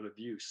the amount of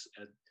abuse.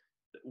 And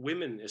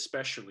women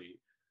especially,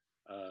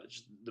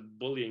 just the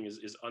bullying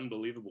is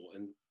unbelievable.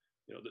 And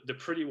you know, the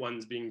pretty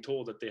ones being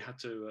told that they had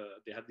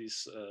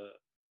these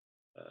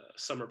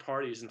summer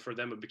parties, and for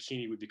them a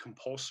bikini would be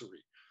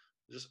compulsory.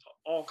 Just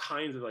all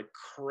kinds of like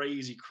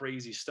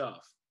crazy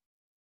stuff,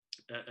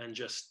 and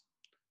just,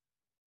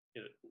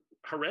 you know,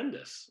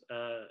 horrendous.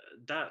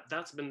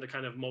 That's been the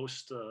kind of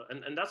most,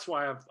 and that's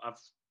why I've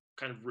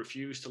kind of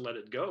refused to let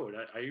it go. And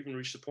I even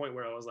reached the point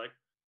where I was like,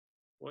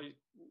 well,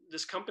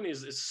 this company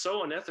is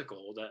so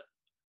unethical that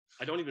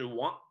I don't even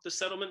want the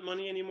settlement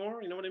money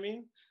anymore. You know what I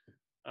mean?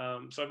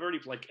 So I've already,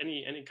 like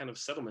any kind of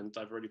settlement,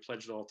 I've already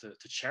pledged it all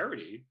to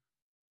charity.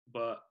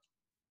 But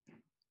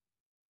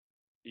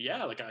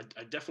yeah, like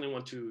I definitely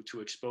want to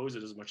expose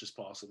it as much as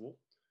possible.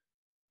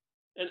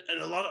 And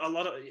a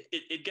lot of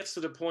it gets to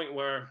the point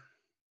where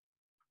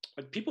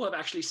like people have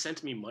actually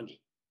sent me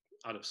money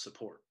out of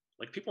support.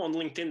 Like people on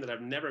LinkedIn that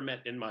I've never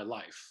met in my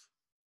life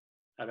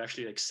have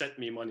actually like sent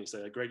me money,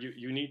 say like, Greg,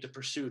 you need to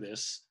pursue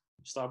this.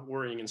 Stop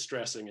worrying and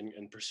stressing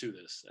and pursue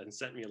this. And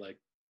sent me like,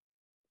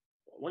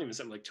 one even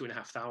sent me like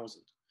 2,500.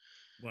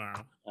 Wow.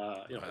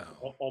 You know,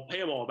 wow. I'll pay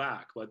them all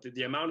back, but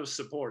the amount of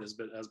support has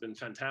been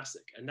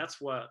fantastic. And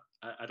that's what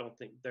I don't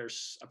think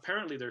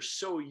apparently they're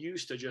so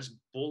used to just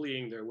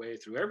bullying their way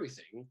through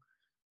everything.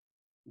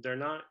 They're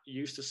not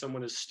used to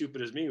someone as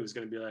stupid as me who's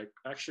going to be like,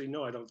 actually,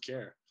 no, I don't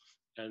care,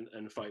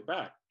 and fight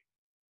back,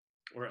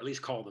 or at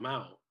least call them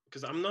out.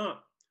 Because I'm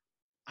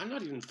I'm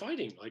not even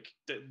fighting. Like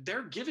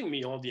they're giving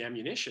me all the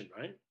ammunition,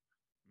 right?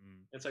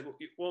 It's like,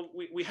 well,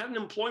 we had an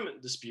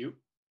employment dispute,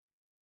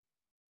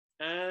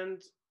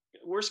 and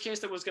worst case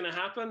that was going to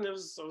happen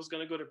is I was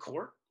going to go to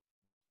court,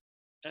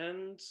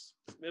 and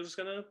it was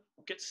going to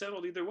get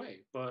settled either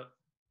way. But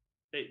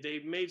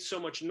they made so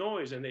much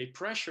noise and they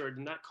pressured,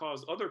 and that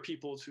caused other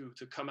people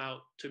to come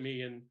out to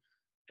me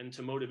and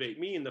to motivate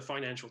me. And the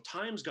Financial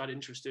Times got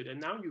interested, and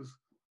now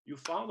you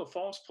filed a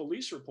false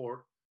police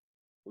report,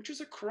 which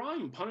is a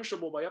crime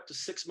punishable by up to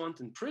 6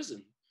 months in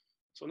prison.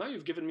 So now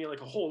you've given me like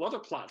a whole other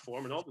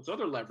platform and all this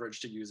other leverage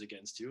to use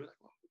against you. Like,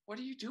 what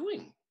are you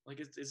doing? Like,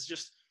 it's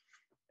just,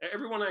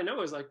 everyone I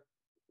know is like,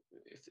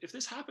 if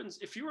this happens,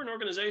 if you're an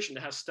organization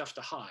that has stuff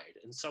to hide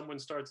and someone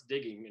starts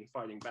digging and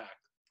fighting back,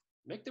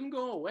 make them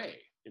go away,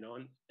 you know?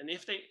 And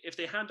if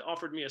they had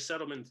offered me a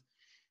settlement,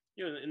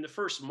 you know, in the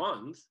first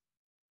month,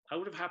 I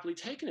would have happily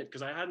taken it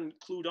because I hadn't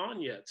clued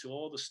on yet to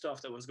all the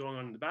stuff that was going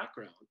on in the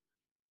background.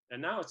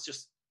 And now it's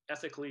just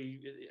ethically,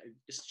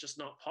 it's just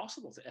not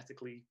possible to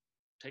ethically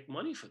take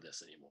money for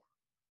this anymore.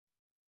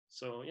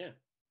 So yeah,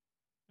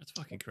 that's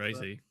fucking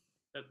crazy.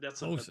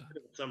 That's a bit of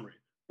a summary.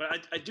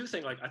 But I do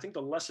think, like, I think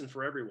the lesson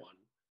for everyone,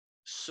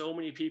 so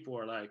many people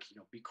are like, you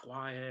know, be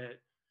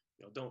quiet,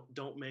 you know,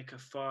 don't make a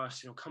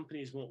fuss. You know,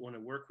 companies won't want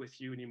to work with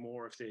you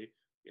anymore if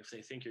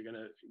they think you're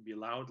gonna be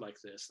loud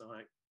like this. And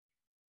like,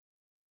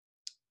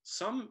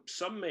 some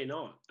may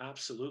not,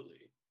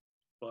 absolutely,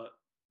 but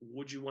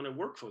would you want to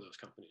work for those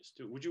companies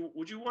too? Would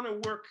you want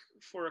to work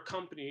for a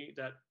company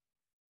that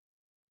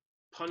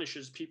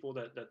punishes people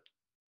that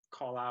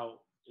call out,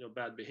 you know,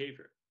 bad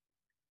behavior?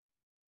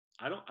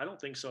 I don't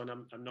think so, and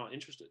I'm not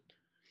interested.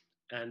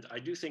 And I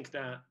do think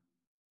that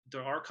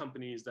there are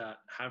companies that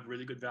have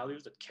really good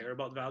values, that care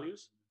about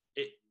values.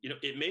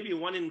 It may be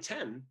 1 in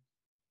 10,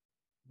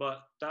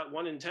 but that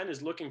 1 in 10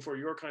 is looking for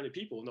your kind of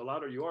people, and the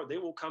louder you are, they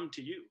will come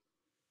to you.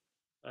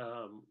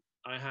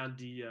 I had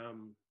the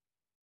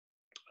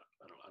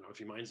I don't know if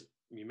he minds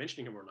me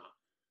mentioning him or not,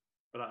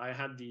 but I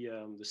had the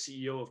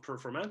CEO of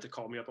Performanta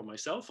call me up on my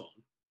cell phone.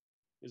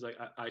 He's like,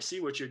 I see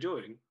what you're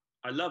doing.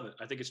 I love it.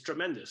 I think it's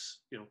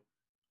tremendous. You know,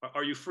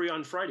 are you free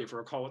on Friday for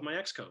a call with my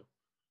exco?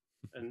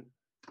 And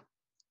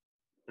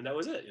that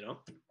was it, you know?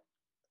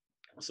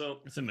 So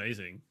it's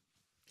amazing.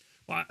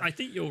 Well, I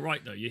think you're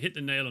right, though. You hit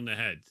the nail on the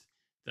head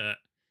that,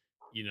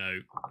 you know,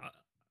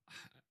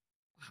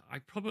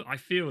 I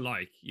feel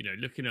like, you know,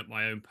 looking at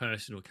my own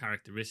personal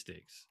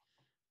characteristics,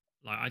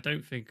 like, I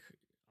don't think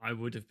I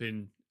would have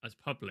been as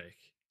public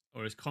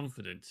or as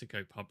confident to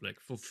go public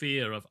for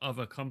fear of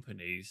other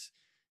companies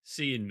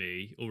seeing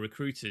me or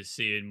recruiters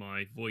seeing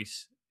my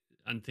voice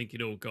and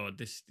thinking, oh God,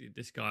 this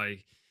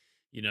guy,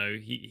 you know,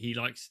 he's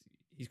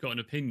got an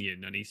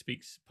opinion and he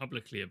speaks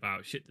publicly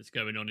about shit that's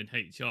going on in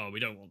HR. We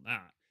don't want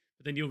that.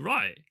 But then you're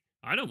right.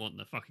 I don't want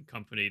the fucking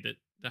company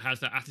that has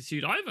that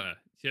attitude either.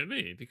 Do you know what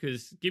I mean?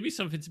 Because give me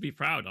something to be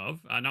proud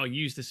of, and I'll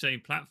use the same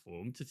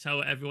platform to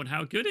tell everyone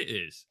how good it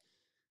is.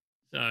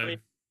 So, I mean,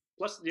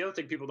 plus the other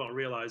thing people don't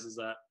realize is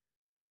that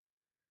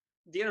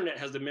the internet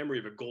has the memory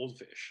of a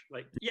goldfish.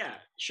 Like, yeah,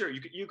 sure,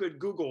 you could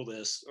Google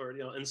this, or, you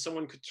know, and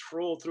someone could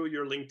troll through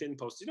your LinkedIn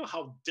post. You know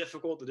how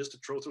difficult it is to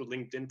troll through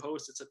LinkedIn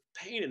posts? It's a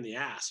pain in the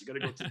ass. You got to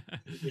go to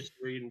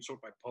history and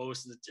sort by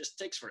posts, and it just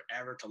takes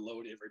forever to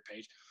load every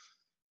page.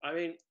 I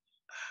mean,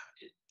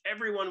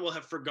 everyone will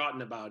have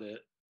forgotten about it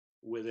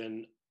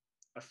within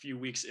a few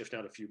weeks, if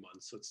not a few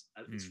months. So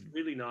it's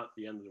really not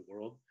the end of the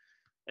world.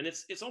 And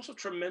it's also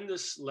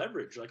tremendous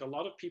leverage. Like, a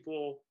lot of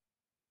people,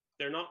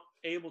 they're not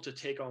able to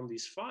take on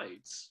these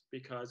fights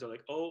because they're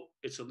like, oh,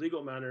 it's a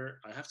legal matter.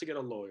 I have to get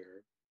a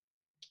lawyer.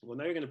 Well,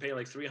 now you're going to pay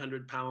like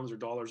 £300 or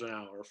dollars an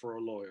hour for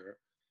a lawyer.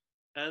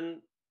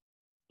 And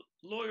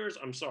lawyers,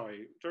 I'm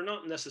sorry, they're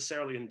not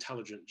necessarily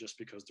intelligent just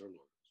because they're lawyers.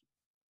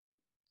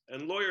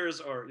 And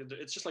lawyers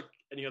it's just like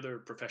any other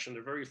profession.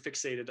 They're very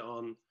fixated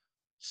on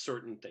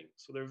certain things.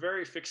 So they're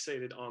very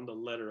fixated on the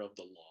letter of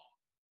the law.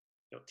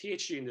 You know,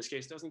 THG in this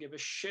case doesn't give a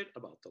shit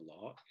about the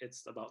law.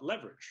 It's about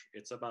leverage.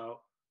 It's about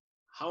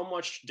how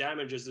much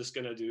damage is this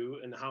going to do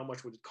and how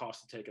much would it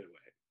cost to take it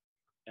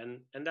away.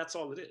 And that's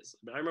all it is.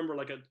 I mean, I remember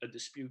like a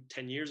dispute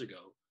 10 years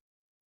ago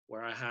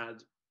where I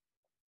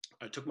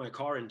took my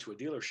car into a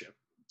dealership.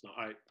 Now,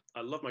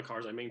 I love my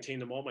cars. I maintain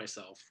them all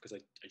myself because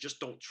I just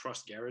don't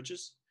trust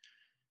garages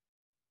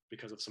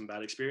because of some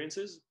bad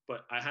experiences.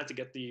 But I had to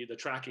get the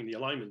tracking, the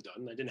alignment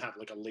done. I didn't have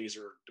like a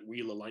laser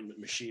wheel alignment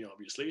machine,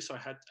 obviously. So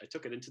I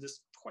took it into this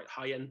quite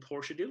high-end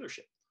Porsche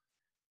dealership.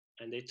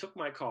 And they took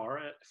my car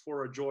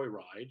for a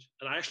joyride.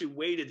 And I actually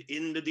waited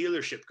in the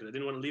dealership because I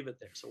didn't want to leave it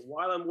there. So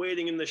while I'm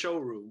waiting in the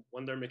showroom,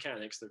 one of their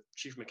mechanics, the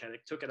chief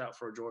mechanic, took it out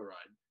for a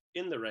joyride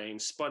in the rain,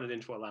 spun it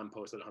into a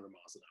lamppost at 100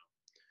 miles an hour.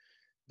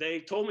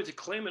 They told me to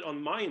claim it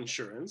on my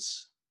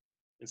insurance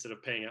instead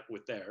of paying it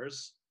with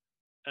theirs.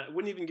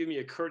 Wouldn't even give me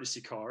a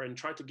courtesy car and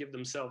tried to give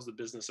themselves the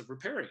business of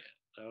repairing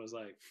it. I was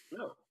like,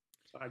 no.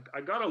 So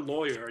I got a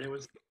lawyer, and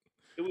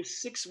it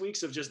was 6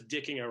 weeks of just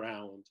dicking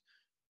around,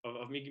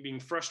 of me being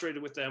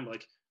frustrated with them,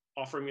 like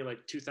offering me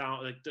like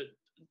 2,000. Like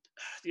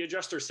the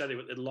adjuster said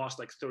it lost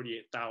like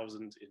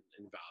 38,000 in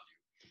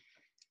value.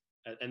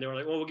 And they were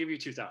like, well, we'll give you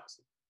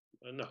 2,000.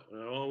 No,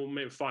 no,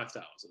 maybe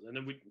 5,000. And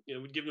then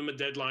we'd give them a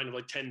deadline of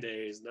like 10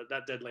 days. And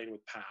that deadline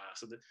would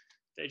pass. And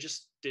they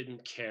just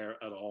didn't care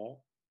at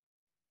all.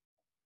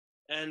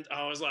 And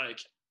I was like,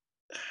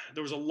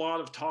 there was a lot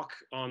of talk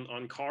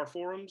on car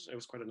forums. It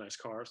was quite a nice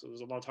car. So there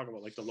was a lot of talk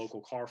about like the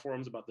local car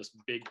forums about this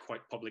big,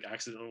 quite public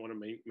accident on one of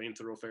the main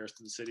thoroughfares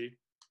to the city.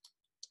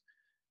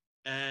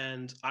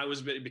 And I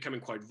was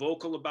becoming quite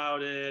vocal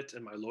about it.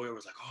 And my lawyer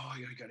was like, oh,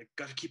 you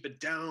gotta keep it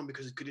down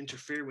because it could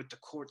interfere with the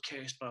court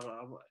case, blah,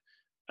 blah, blah.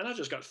 And I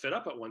just got fed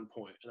up at one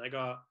point. And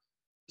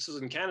this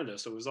was in Canada.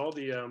 So it was all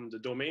the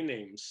domain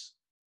names.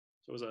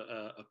 So it was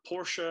a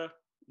Porsche,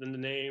 then the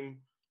name,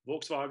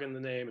 Volkswagen, the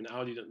name, and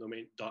Audi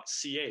domain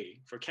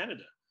 .ca for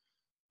Canada.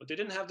 But they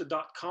didn't have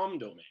the .com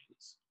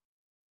domains.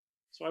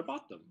 So I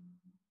bought them.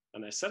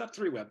 And I set up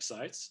 3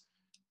 websites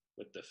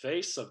with the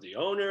face of the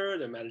owner,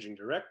 the managing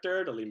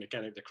director, the lead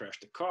mechanic that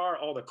crashed the car,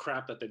 all the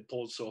crap that they'd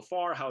pulled so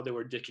far, how they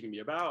were dicking me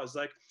about. It's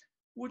like,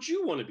 would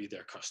you want to be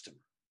their customer?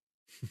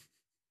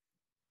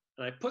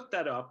 And I put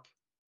that up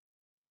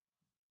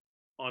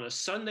on a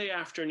Sunday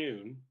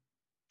afternoon,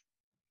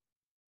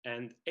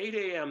 and 8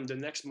 a.m. the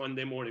next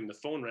Monday morning, the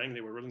phone rang,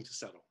 they were willing to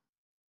settle.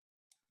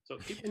 So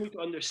people need to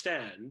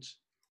understand,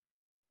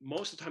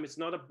 most of the time, it's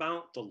not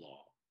about the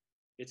law.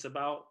 It's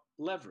about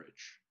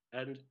leverage.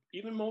 And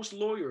even most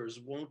lawyers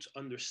won't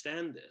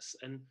understand this.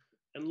 And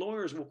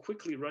lawyers will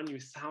quickly run you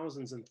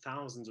thousands and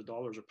thousands of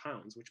dollars or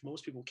pounds, which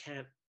most people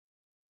can't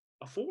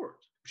afford,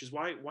 which is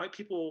why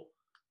people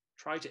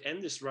try to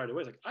end this right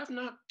away. Like, I've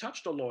not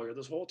touched a lawyer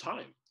this whole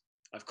time.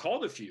 I've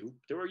called a few,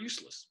 they were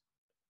useless.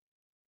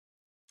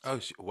 Oh,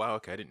 wow.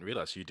 Okay. I didn't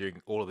realize you're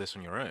doing all of this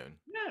on your own.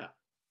 Yeah.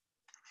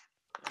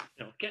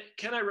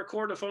 Can I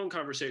record a phone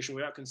conversation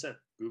without consent?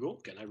 Google,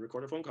 can I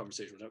record a phone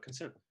conversation without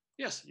consent?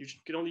 Yes, you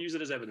can only use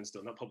it as evidence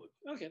though, not public.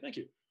 Okay, thank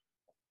you.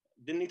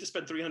 Didn't need to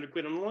spend 300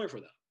 quid on a lawyer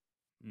for that.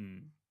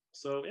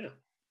 So, yeah.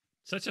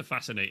 Such a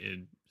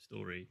fascinating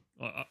story.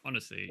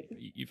 Honestly,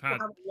 you've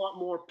had a lot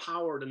more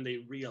power than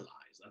they realize.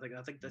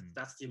 I think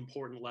that's the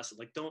important lesson.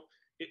 Like, don't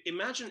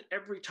imagine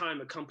every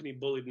time a company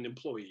bullied an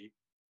employee,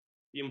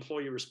 the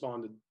employee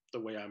responded the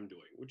way I'm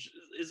doing, which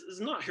is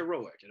not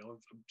heroic.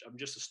 I'm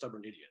just a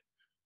stubborn idiot.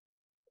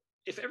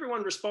 If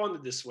everyone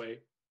responded this way,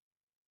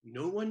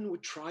 no one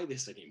would try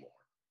this anymore.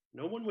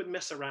 No one would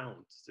mess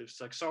around.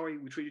 It's like, sorry,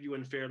 we treated you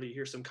unfairly,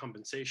 here's some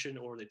compensation,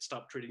 or they'd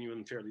stop treating you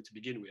unfairly to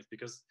begin with.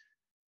 Because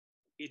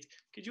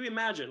could you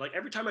imagine, like,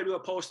 every time I do a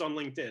post on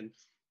LinkedIn,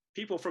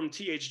 people from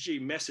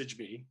THG message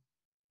me,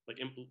 like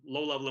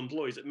low-level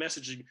employees,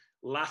 messaging,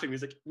 laughing.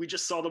 He's like, we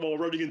just saw them all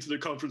running into the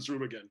conference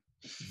room again.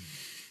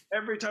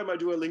 Every time I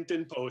do a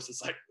LinkedIn post,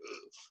 it's like,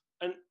 ugh.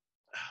 And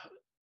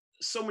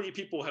so many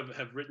people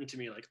have written to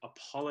me, like,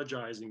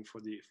 apologizing for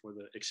the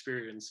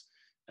experience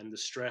and the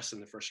stress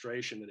and the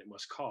frustration that it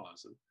must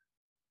cause. And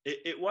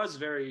it was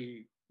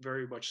very,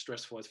 very much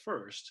stressful at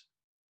first,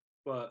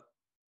 but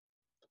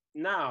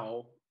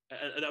now,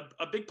 and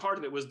a big part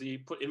of it was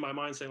put in my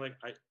mind saying, like,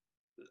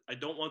 I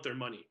don't want their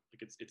money.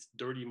 Like, it's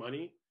dirty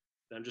money,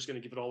 and I'm just going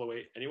to give it all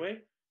away anyway.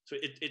 So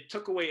it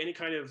took away any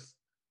kind of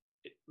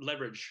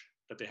leverage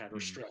that they had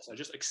or stress. I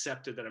just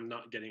accepted that I'm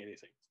not getting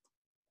anything.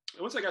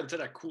 And once I got into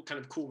that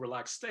cool,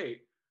 relaxed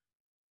state,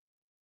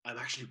 I'm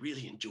actually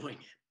really enjoying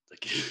it.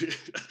 Like,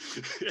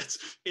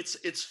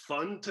 it's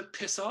fun to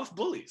piss off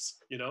bullies,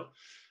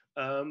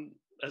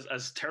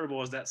 as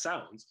terrible as that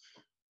sounds.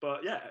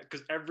 But yeah,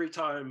 because every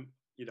time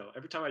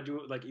I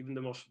do, like, even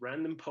the most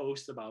random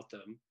post about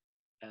them,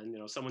 and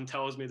someone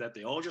tells me that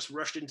they all just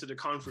rushed into the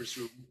conference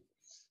room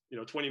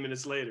 20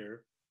 minutes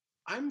later,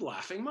 I'm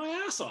laughing my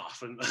ass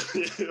off in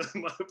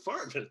my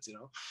apartment,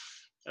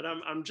 and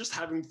I'm just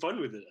having fun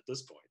with it at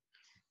this point.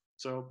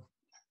 So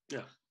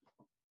yeah,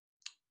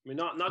 I mean,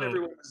 not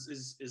everyone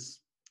is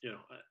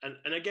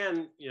and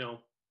again,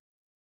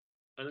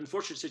 an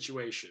unfortunate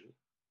situation,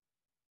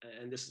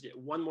 and this is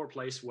one more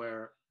place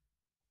where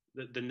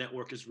the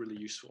network is really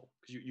useful,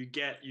 because you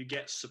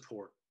get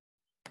support.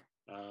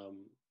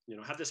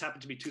 Had this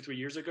happened to me 2-3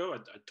 years ago,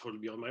 I'd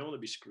totally be on my own,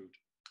 I'd be screwed.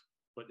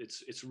 But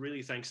it's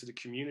really thanks to the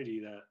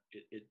community that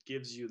it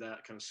gives you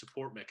that kind of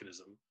support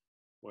mechanism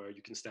where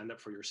you can stand up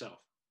for yourself.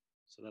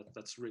 So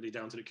that's really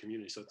down to the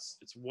community. So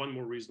it's one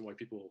more reason why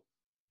people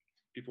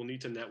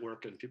need to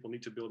network, and people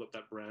need to build up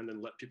that brand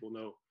and let people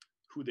know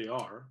who they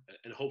are.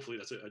 And hopefully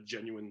that's a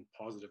genuine,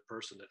 positive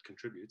person that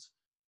contributes.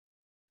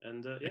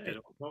 And it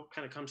all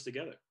kind of comes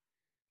together.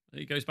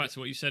 It goes back to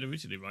what you said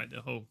originally, right?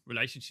 The whole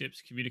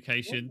relationships,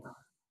 communication,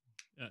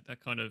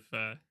 that kind of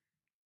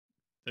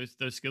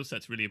those skill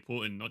sets really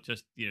important, not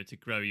just to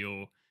grow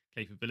your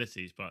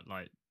capabilities, but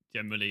like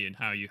generally in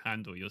how you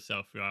handle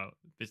yourself throughout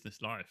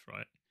business life,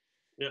 right?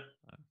 Yeah.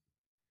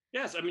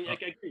 Yes, I mean, I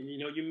agree.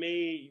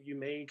 You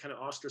may kind of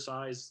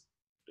ostracize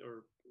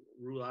or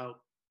rule out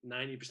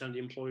 90% of the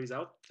employees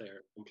out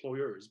there,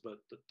 employers, but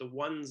the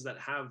ones that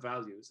have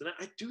values, and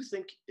I do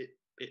think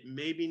it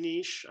may be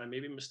niche, I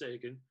may be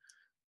mistaken,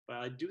 but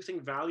I do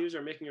think values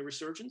are making a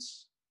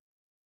resurgence.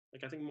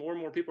 Like, I think more and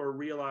more people are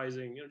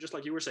realizing, just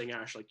like you were saying,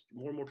 Ash, like,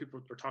 more and more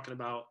people are talking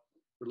about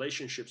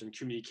relationships and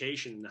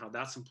communication and how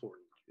that's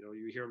important. You know,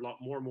 you hear a lot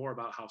more and more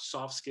about how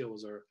soft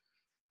skills are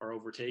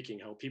overtaking,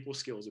 how people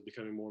skills are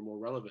becoming more and more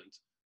relevant.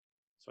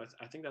 So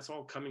I think that's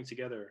all coming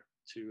together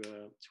to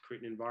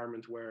create an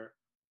environment where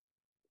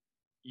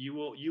you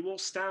will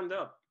stand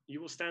up, you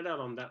will stand out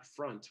on that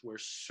front where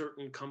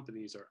certain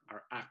companies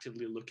are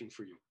actively looking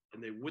for you,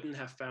 and they wouldn't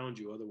have found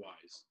you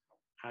otherwise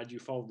had you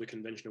followed the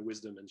conventional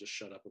wisdom and just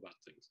shut up about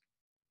things.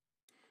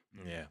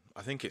 Yeah,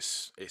 I think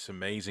it's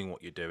amazing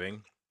what you're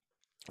doing.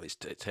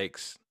 It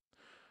takes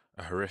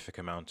a horrific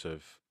amount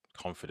of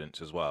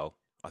confidence as well.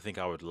 I think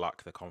I would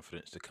lack the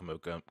confidence to come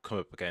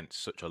up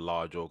against such a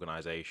large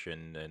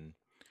organization, and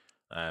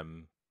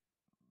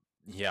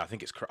yeah, I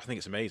think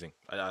it's amazing.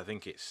 I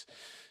think it's,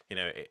 you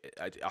know,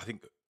 I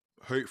think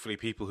hopefully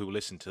people who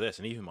listen to this,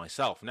 and even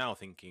myself now,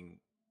 thinking,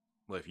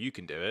 well, if you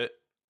can do it,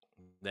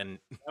 then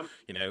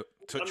you know,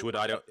 touch wood.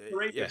 I don't.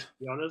 Yeah. To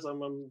be honest,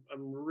 I'm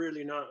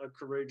really not a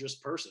courageous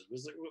person.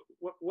 It's like,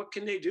 what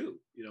can they do?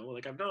 You know,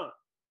 like I'm not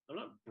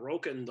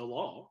broken the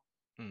law.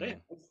 They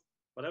have,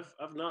 but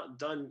I've not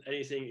done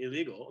anything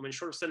illegal. I mean,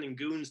 short of sending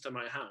goons to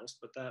my house,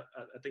 but that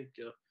I think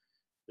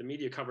the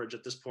media coverage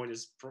at this point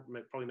is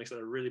probably makes that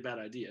a really bad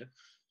idea.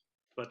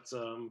 But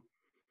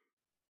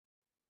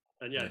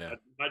and yeah,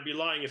 I'd be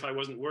lying if I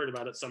wasn't worried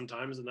about it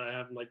sometimes, and I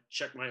haven't like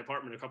checked my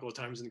apartment a couple of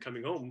times and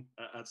coming home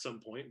at some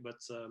point.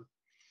 But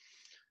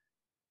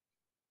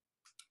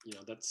you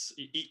know, that's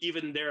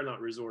even they're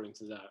not resorting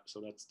to that,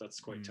 so that's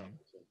quite tough.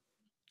 So.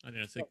 I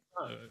think it's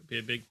be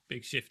a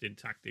big shift in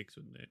tactics,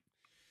 wouldn't it?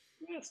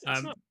 Yeah, it's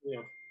not. You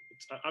know,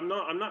 I'm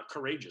not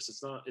courageous.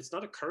 It's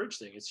not a courage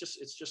thing. It's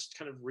just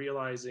kind of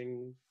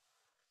realizing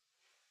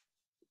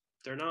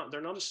they're not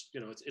as, you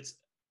know, it's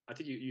I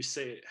think you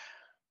say it.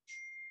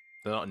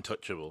 They're not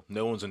untouchable.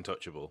 No one's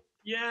untouchable.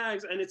 Yeah,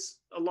 and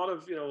it's a lot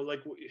of, you know,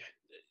 like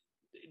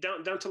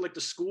down to like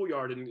the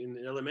schoolyard in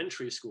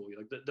elementary school.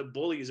 Like the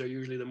bullies are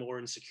usually the more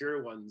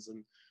insecure ones,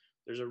 and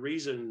there's a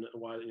reason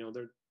why, you know,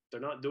 they're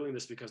not doing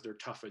this because they're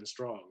tough and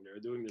strong. They're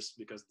doing this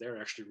because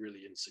they're actually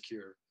really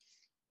insecure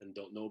and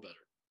don't know better.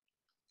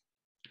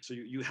 So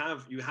you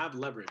have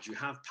leverage, you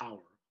have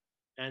power,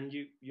 and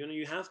you know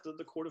you have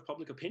the court of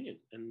public opinion.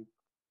 And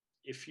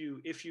if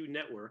you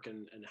network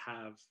and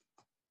have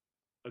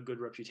a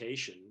good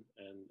reputation,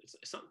 and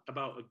it's not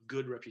about a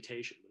good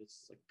reputation, but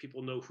it's like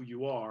people know who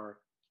you are,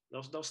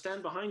 they'll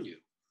stand behind you,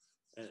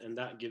 and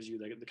that gives you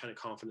the kind of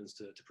confidence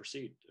to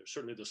proceed. There's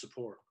certainly the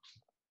support.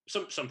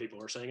 Some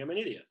people are saying I'm an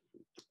idiot.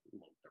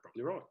 Well, they're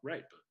probably wrong,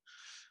 right? But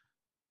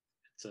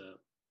it's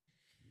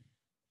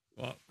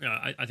well,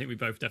 yeah, I think we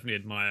both definitely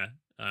admire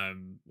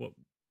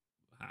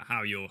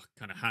how you're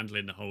kind of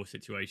handling the whole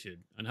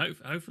situation, and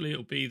hopefully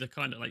it'll be the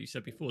kind of, like you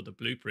said before, the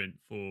blueprint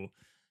for,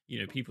 you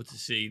know, people to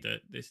see that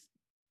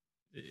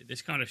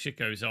this kind of shit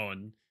goes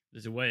on.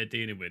 There's a way of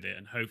dealing with it,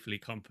 and hopefully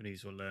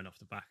companies will learn off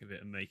the back of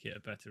it and make it a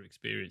better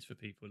experience for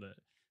people that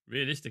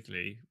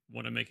realistically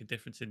want to make a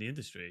difference in the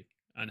industry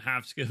and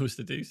have skills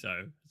to do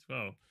so as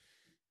well.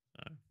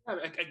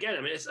 Again,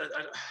 I mean,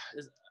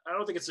 I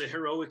don't think it's a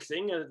heroic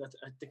thing. I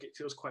think it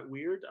feels quite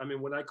weird. I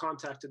mean, when I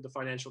contacted the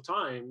Financial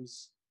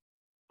Times,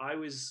 I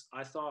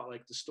thought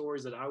like the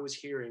stories that I was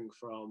hearing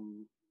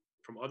from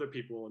other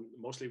people, and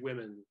mostly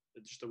women,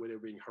 just the way they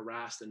were being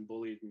harassed and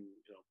bullied, and,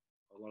 you know,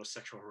 a lot of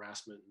sexual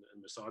harassment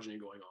and misogyny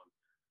going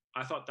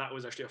on. I thought that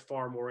was actually a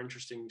far more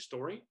interesting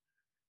story.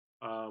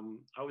 I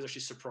was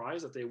actually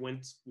surprised that they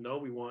went, no,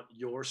 we want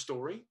your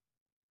story.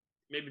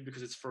 Maybe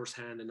because it's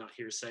firsthand and not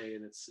hearsay,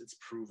 and it's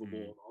provable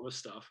and all this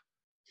stuff.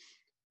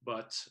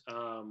 But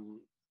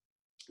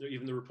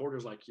even the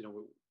reporters, like, you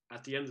know,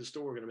 at the end of the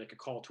story, we're going to make a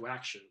call to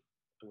action.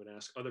 I'm going to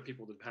ask other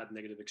people that have had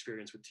negative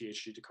experience with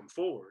THG to come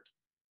forward.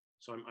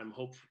 So I'm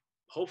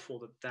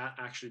hopeful that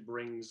actually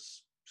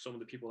brings some of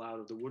the people out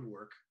of the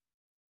woodwork.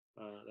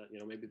 That, you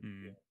know, maybe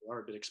they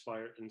are a bit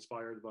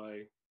inspired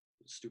by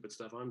stupid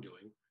stuff I'm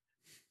doing.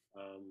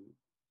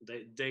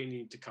 They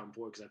need to come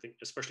forward, because I think,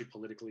 especially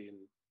politically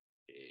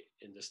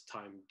in this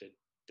time,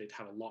 they'd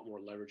have a lot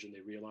more leverage than they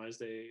realize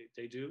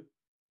they do.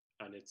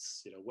 And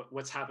it's, you know,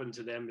 what's happened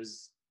to them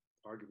is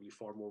arguably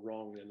far more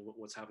wrong than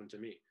what's happened to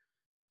me.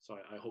 So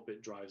I hope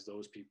it drives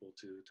those people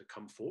to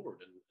come forward,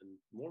 and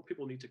more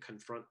people need to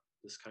confront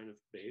this kind of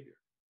behavior.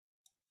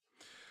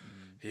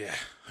 Yeah,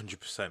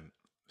 100%.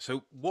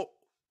 So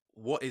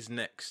what is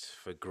next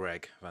for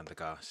Greg van der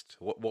Gast?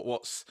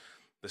 What's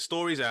the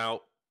story's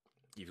out?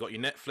 You've got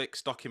your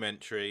Netflix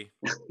documentary.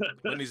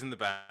 Money's in the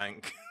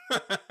bank.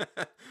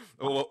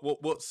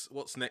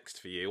 What's next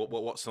for you?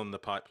 What's on the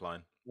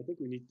pipeline? I think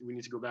we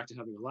need to go back to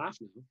having a laugh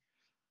now.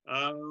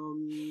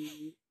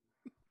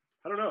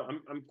 I don't know.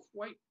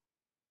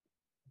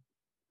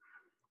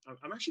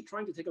 I'm actually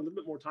trying to take a little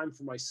bit more time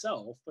for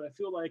myself, but I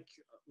feel like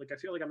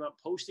I'm not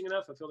posting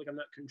enough. I feel like I'm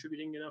not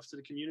contributing enough to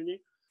the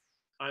community.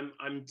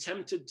 I'm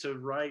tempted to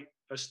write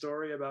a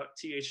story about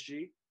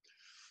THG.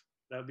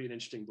 That would be an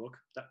interesting book.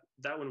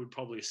 That one would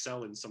probably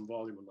sell in some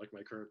volume, unlike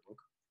my current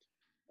book.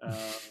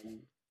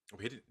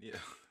 We didn't, yeah.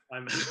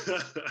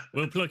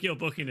 We'll plug your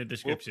book in the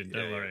description.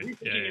 Don't worry.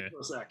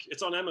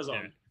 It's on Amazon.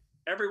 Yeah.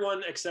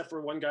 Everyone except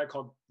for one guy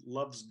called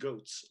loves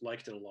goats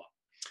liked it a lot.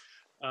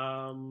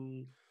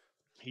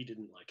 He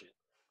didn't like it.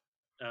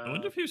 I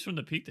wonder if he was from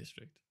the Peak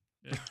District.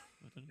 Yeah,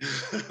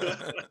 I don't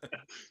know.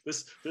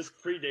 this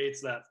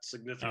predates that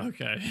significantly.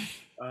 Okay.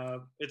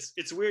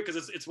 It's weird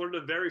because it's one of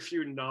the very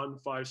few non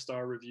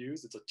 5-star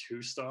reviews. It's a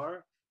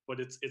 2-star, but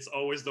it's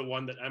always the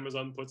one that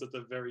Amazon puts at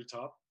the very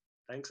top.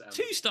 Thanks,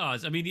 Amazon. 2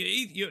 stars. I mean,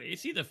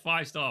 it's either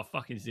 5-star or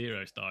fucking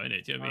 0-star, isn't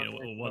it? Do you know what I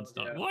mean? Or 1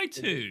 star. Yeah. Why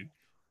 2?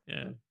 Yeah. I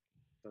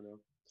don't know.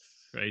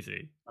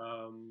 Crazy.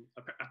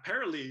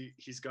 Apparently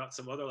he's got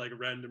some other like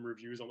random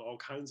reviews on all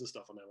kinds of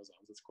stuff on Amazon.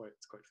 It's quite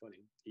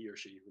funny. He or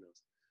she, who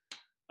knows.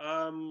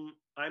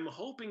 I'm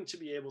hoping to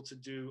be able to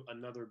do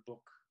another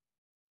book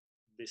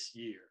this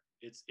year.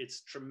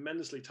 It's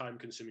tremendously time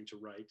consuming to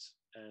write,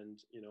 and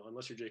you know,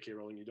 unless you're J.K.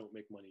 Rowling, you don't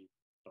make money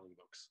selling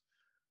books.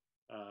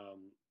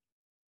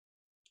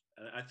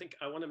 And I think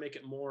I want to make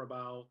it more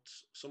about.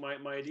 So my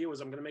idea was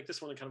I'm going to make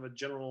this one a kind of a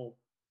general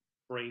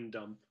brain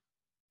dump,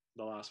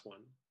 the last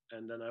one,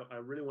 and then I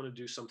really want to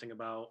do something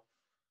about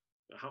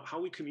how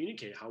we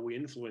communicate, how we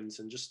influence,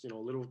 and just, you know,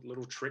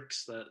 little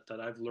tricks that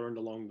I've learned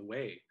along the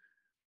way,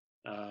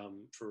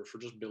 for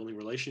just building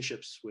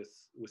relationships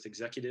with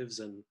executives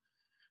and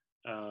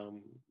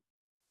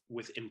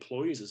with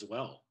employees as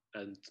well.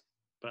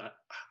 But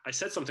I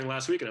said something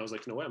last week, and I was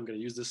like, you know what, I'm going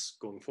to use this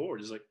going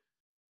forward. It's like,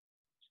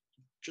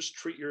 just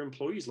treat your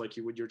employees like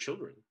you would your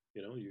children.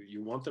 You know,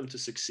 you want them to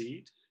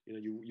succeed. You know,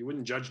 you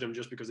wouldn't judge them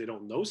just because they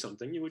don't know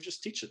something. You would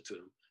just teach it to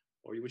them,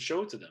 or you would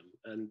show it to them.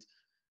 And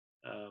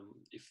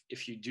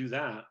if you do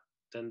that,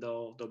 then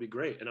they'll be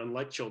great. And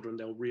unlike children,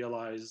 they'll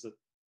realize that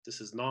this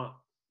is not,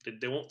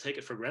 they won't take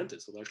it for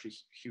granted. So they're actually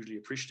hugely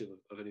appreciative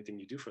of anything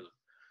you do for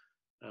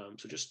them.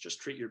 So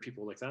just treat your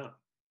people like that.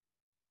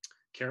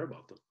 Care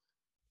about them.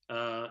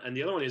 And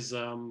the other one is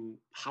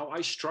how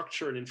I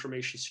structure an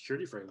information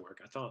security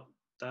framework. I thought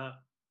that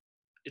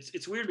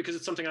it's weird because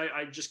it's something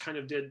I just kind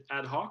of did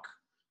ad hoc,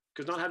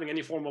 because not having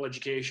any formal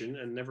education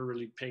and never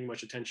really paying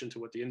much attention to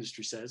what the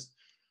industry says,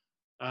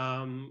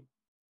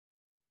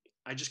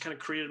 I just kind of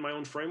created my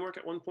own framework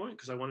at one point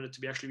because I wanted it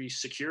to actually be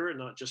secure and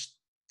not just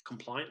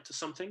compliant to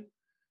something.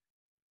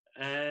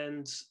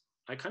 And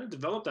I kind of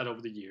developed that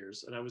over the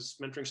years. And I was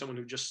mentoring someone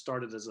who just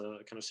started as a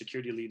kind of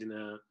security lead in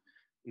an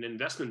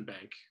investment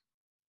bank.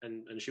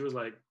 And she was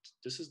like,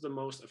 this is the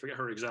most, I forget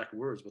her exact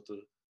words, but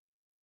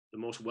the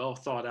most well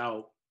thought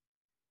out,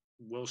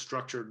 well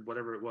structured,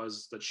 whatever it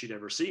was that she'd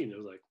ever seen. It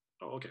was like,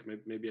 oh, okay,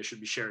 maybe I should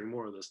be sharing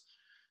more of this.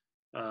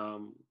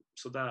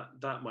 So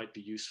that might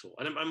be useful.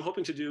 And I'm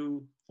hoping to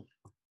do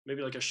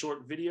maybe like a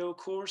short video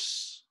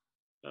course,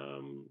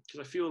 because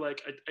I feel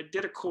like I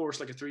did a course,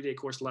 like a 3-day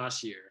course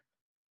last year,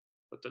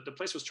 but the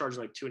place was charging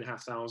like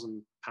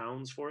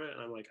 £2,500 for it,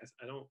 and I'm like,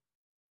 I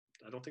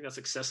don't think that's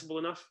accessible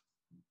enough.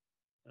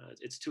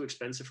 It's too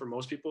expensive for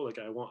most people. Like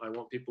I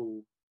want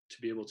people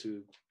to be able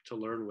to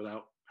learn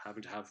without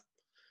having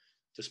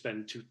to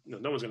spend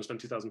no one's going to spend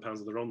 £2,000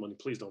 of their own money.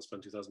 Please don't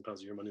spend £2,000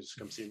 of your money to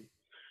come see me.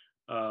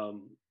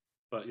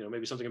 But you know,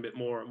 maybe something a bit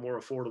more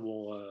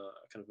affordable,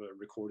 kind of a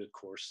recorded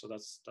course. So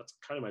that's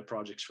kind of my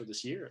projects for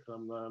this year.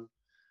 I'm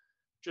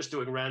just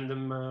doing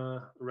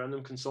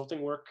random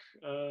consulting work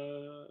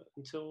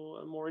until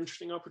a more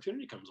interesting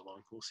opportunity comes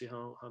along. We'll see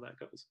how that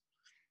goes.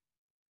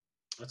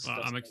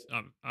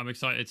 I'm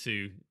excited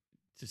to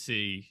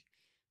see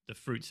the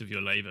fruits of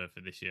your labor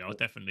for this year. I'd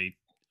definitely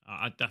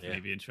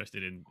be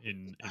interested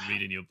in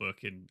reading your book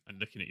and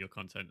looking at your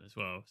content as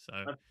well. So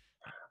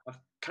I've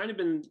kind of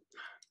been,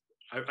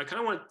 I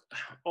kind of want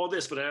all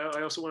this, but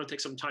I also want to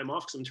take some time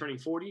off because I'm turning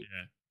 40.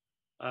 Yeah.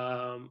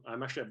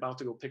 I'm actually about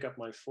to go pick up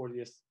my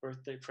 40th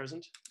birthday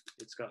present.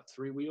 It's got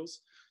 3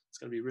 wheels. It's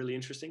going to be really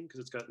interesting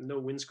because it's got no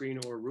windscreen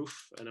or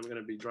roof, and I'm going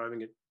to be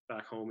driving it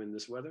back home in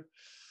this weather.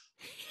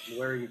 I'm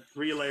wearing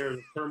 3 layers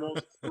of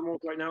thermals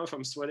right now. If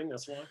I'm sweating,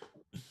 that's why.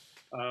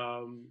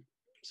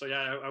 So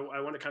yeah, I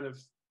want to kind of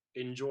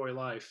enjoy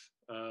life,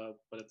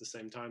 but at the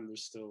same time, I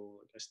still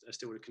want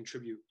to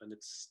contribute, and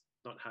it's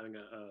not having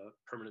a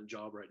permanent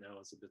job right now.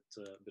 It's a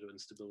bit of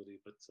instability,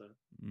 but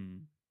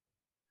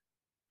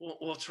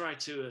we'll try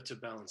to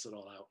balance it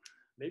all out.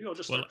 Maybe I'll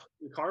just start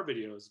posting car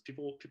videos.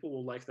 People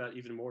will like that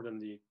even more than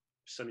the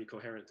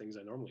semi-coherent things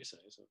I normally say.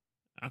 So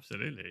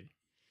absolutely,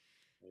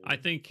 I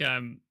think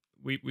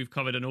we've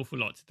covered an awful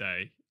lot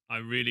today. I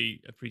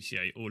really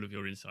appreciate all of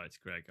your insights,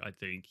 Greg. I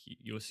think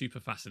you're super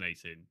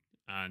fascinating,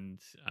 and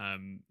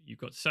you've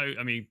got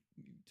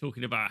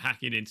talking about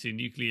hacking into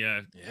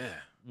nuclear,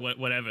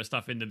 whatever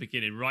stuff in the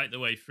beginning, right the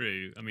way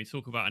through. I mean,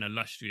 talk about an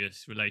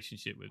illustrious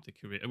relationship with the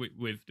career,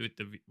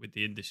 with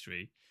the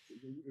industry.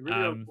 You're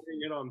really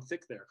putting it on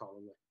thick there,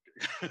 Colin.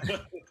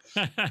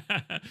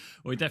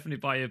 We'll definitely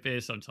buy you a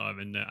beer sometime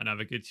and have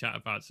a good chat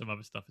about some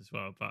other stuff as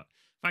well. But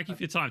thank you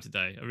for your time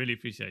today. I really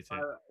appreciate it.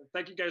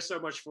 Thank you guys so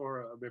much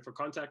for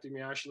contacting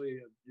me,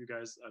 Ashley. You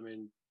guys, I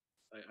mean,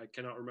 I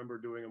cannot remember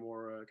doing a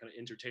more kind of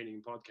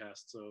entertaining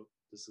podcast. So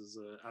this is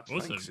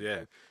absolutely awesome.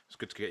 Yeah, it's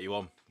good to get you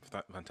on.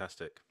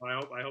 Fantastic. I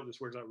hope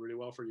this works out really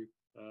well for you,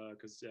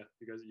 because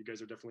you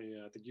guys are definitely.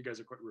 I think you guys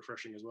are quite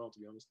refreshing as well, to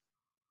be honest.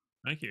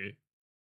 Thank you.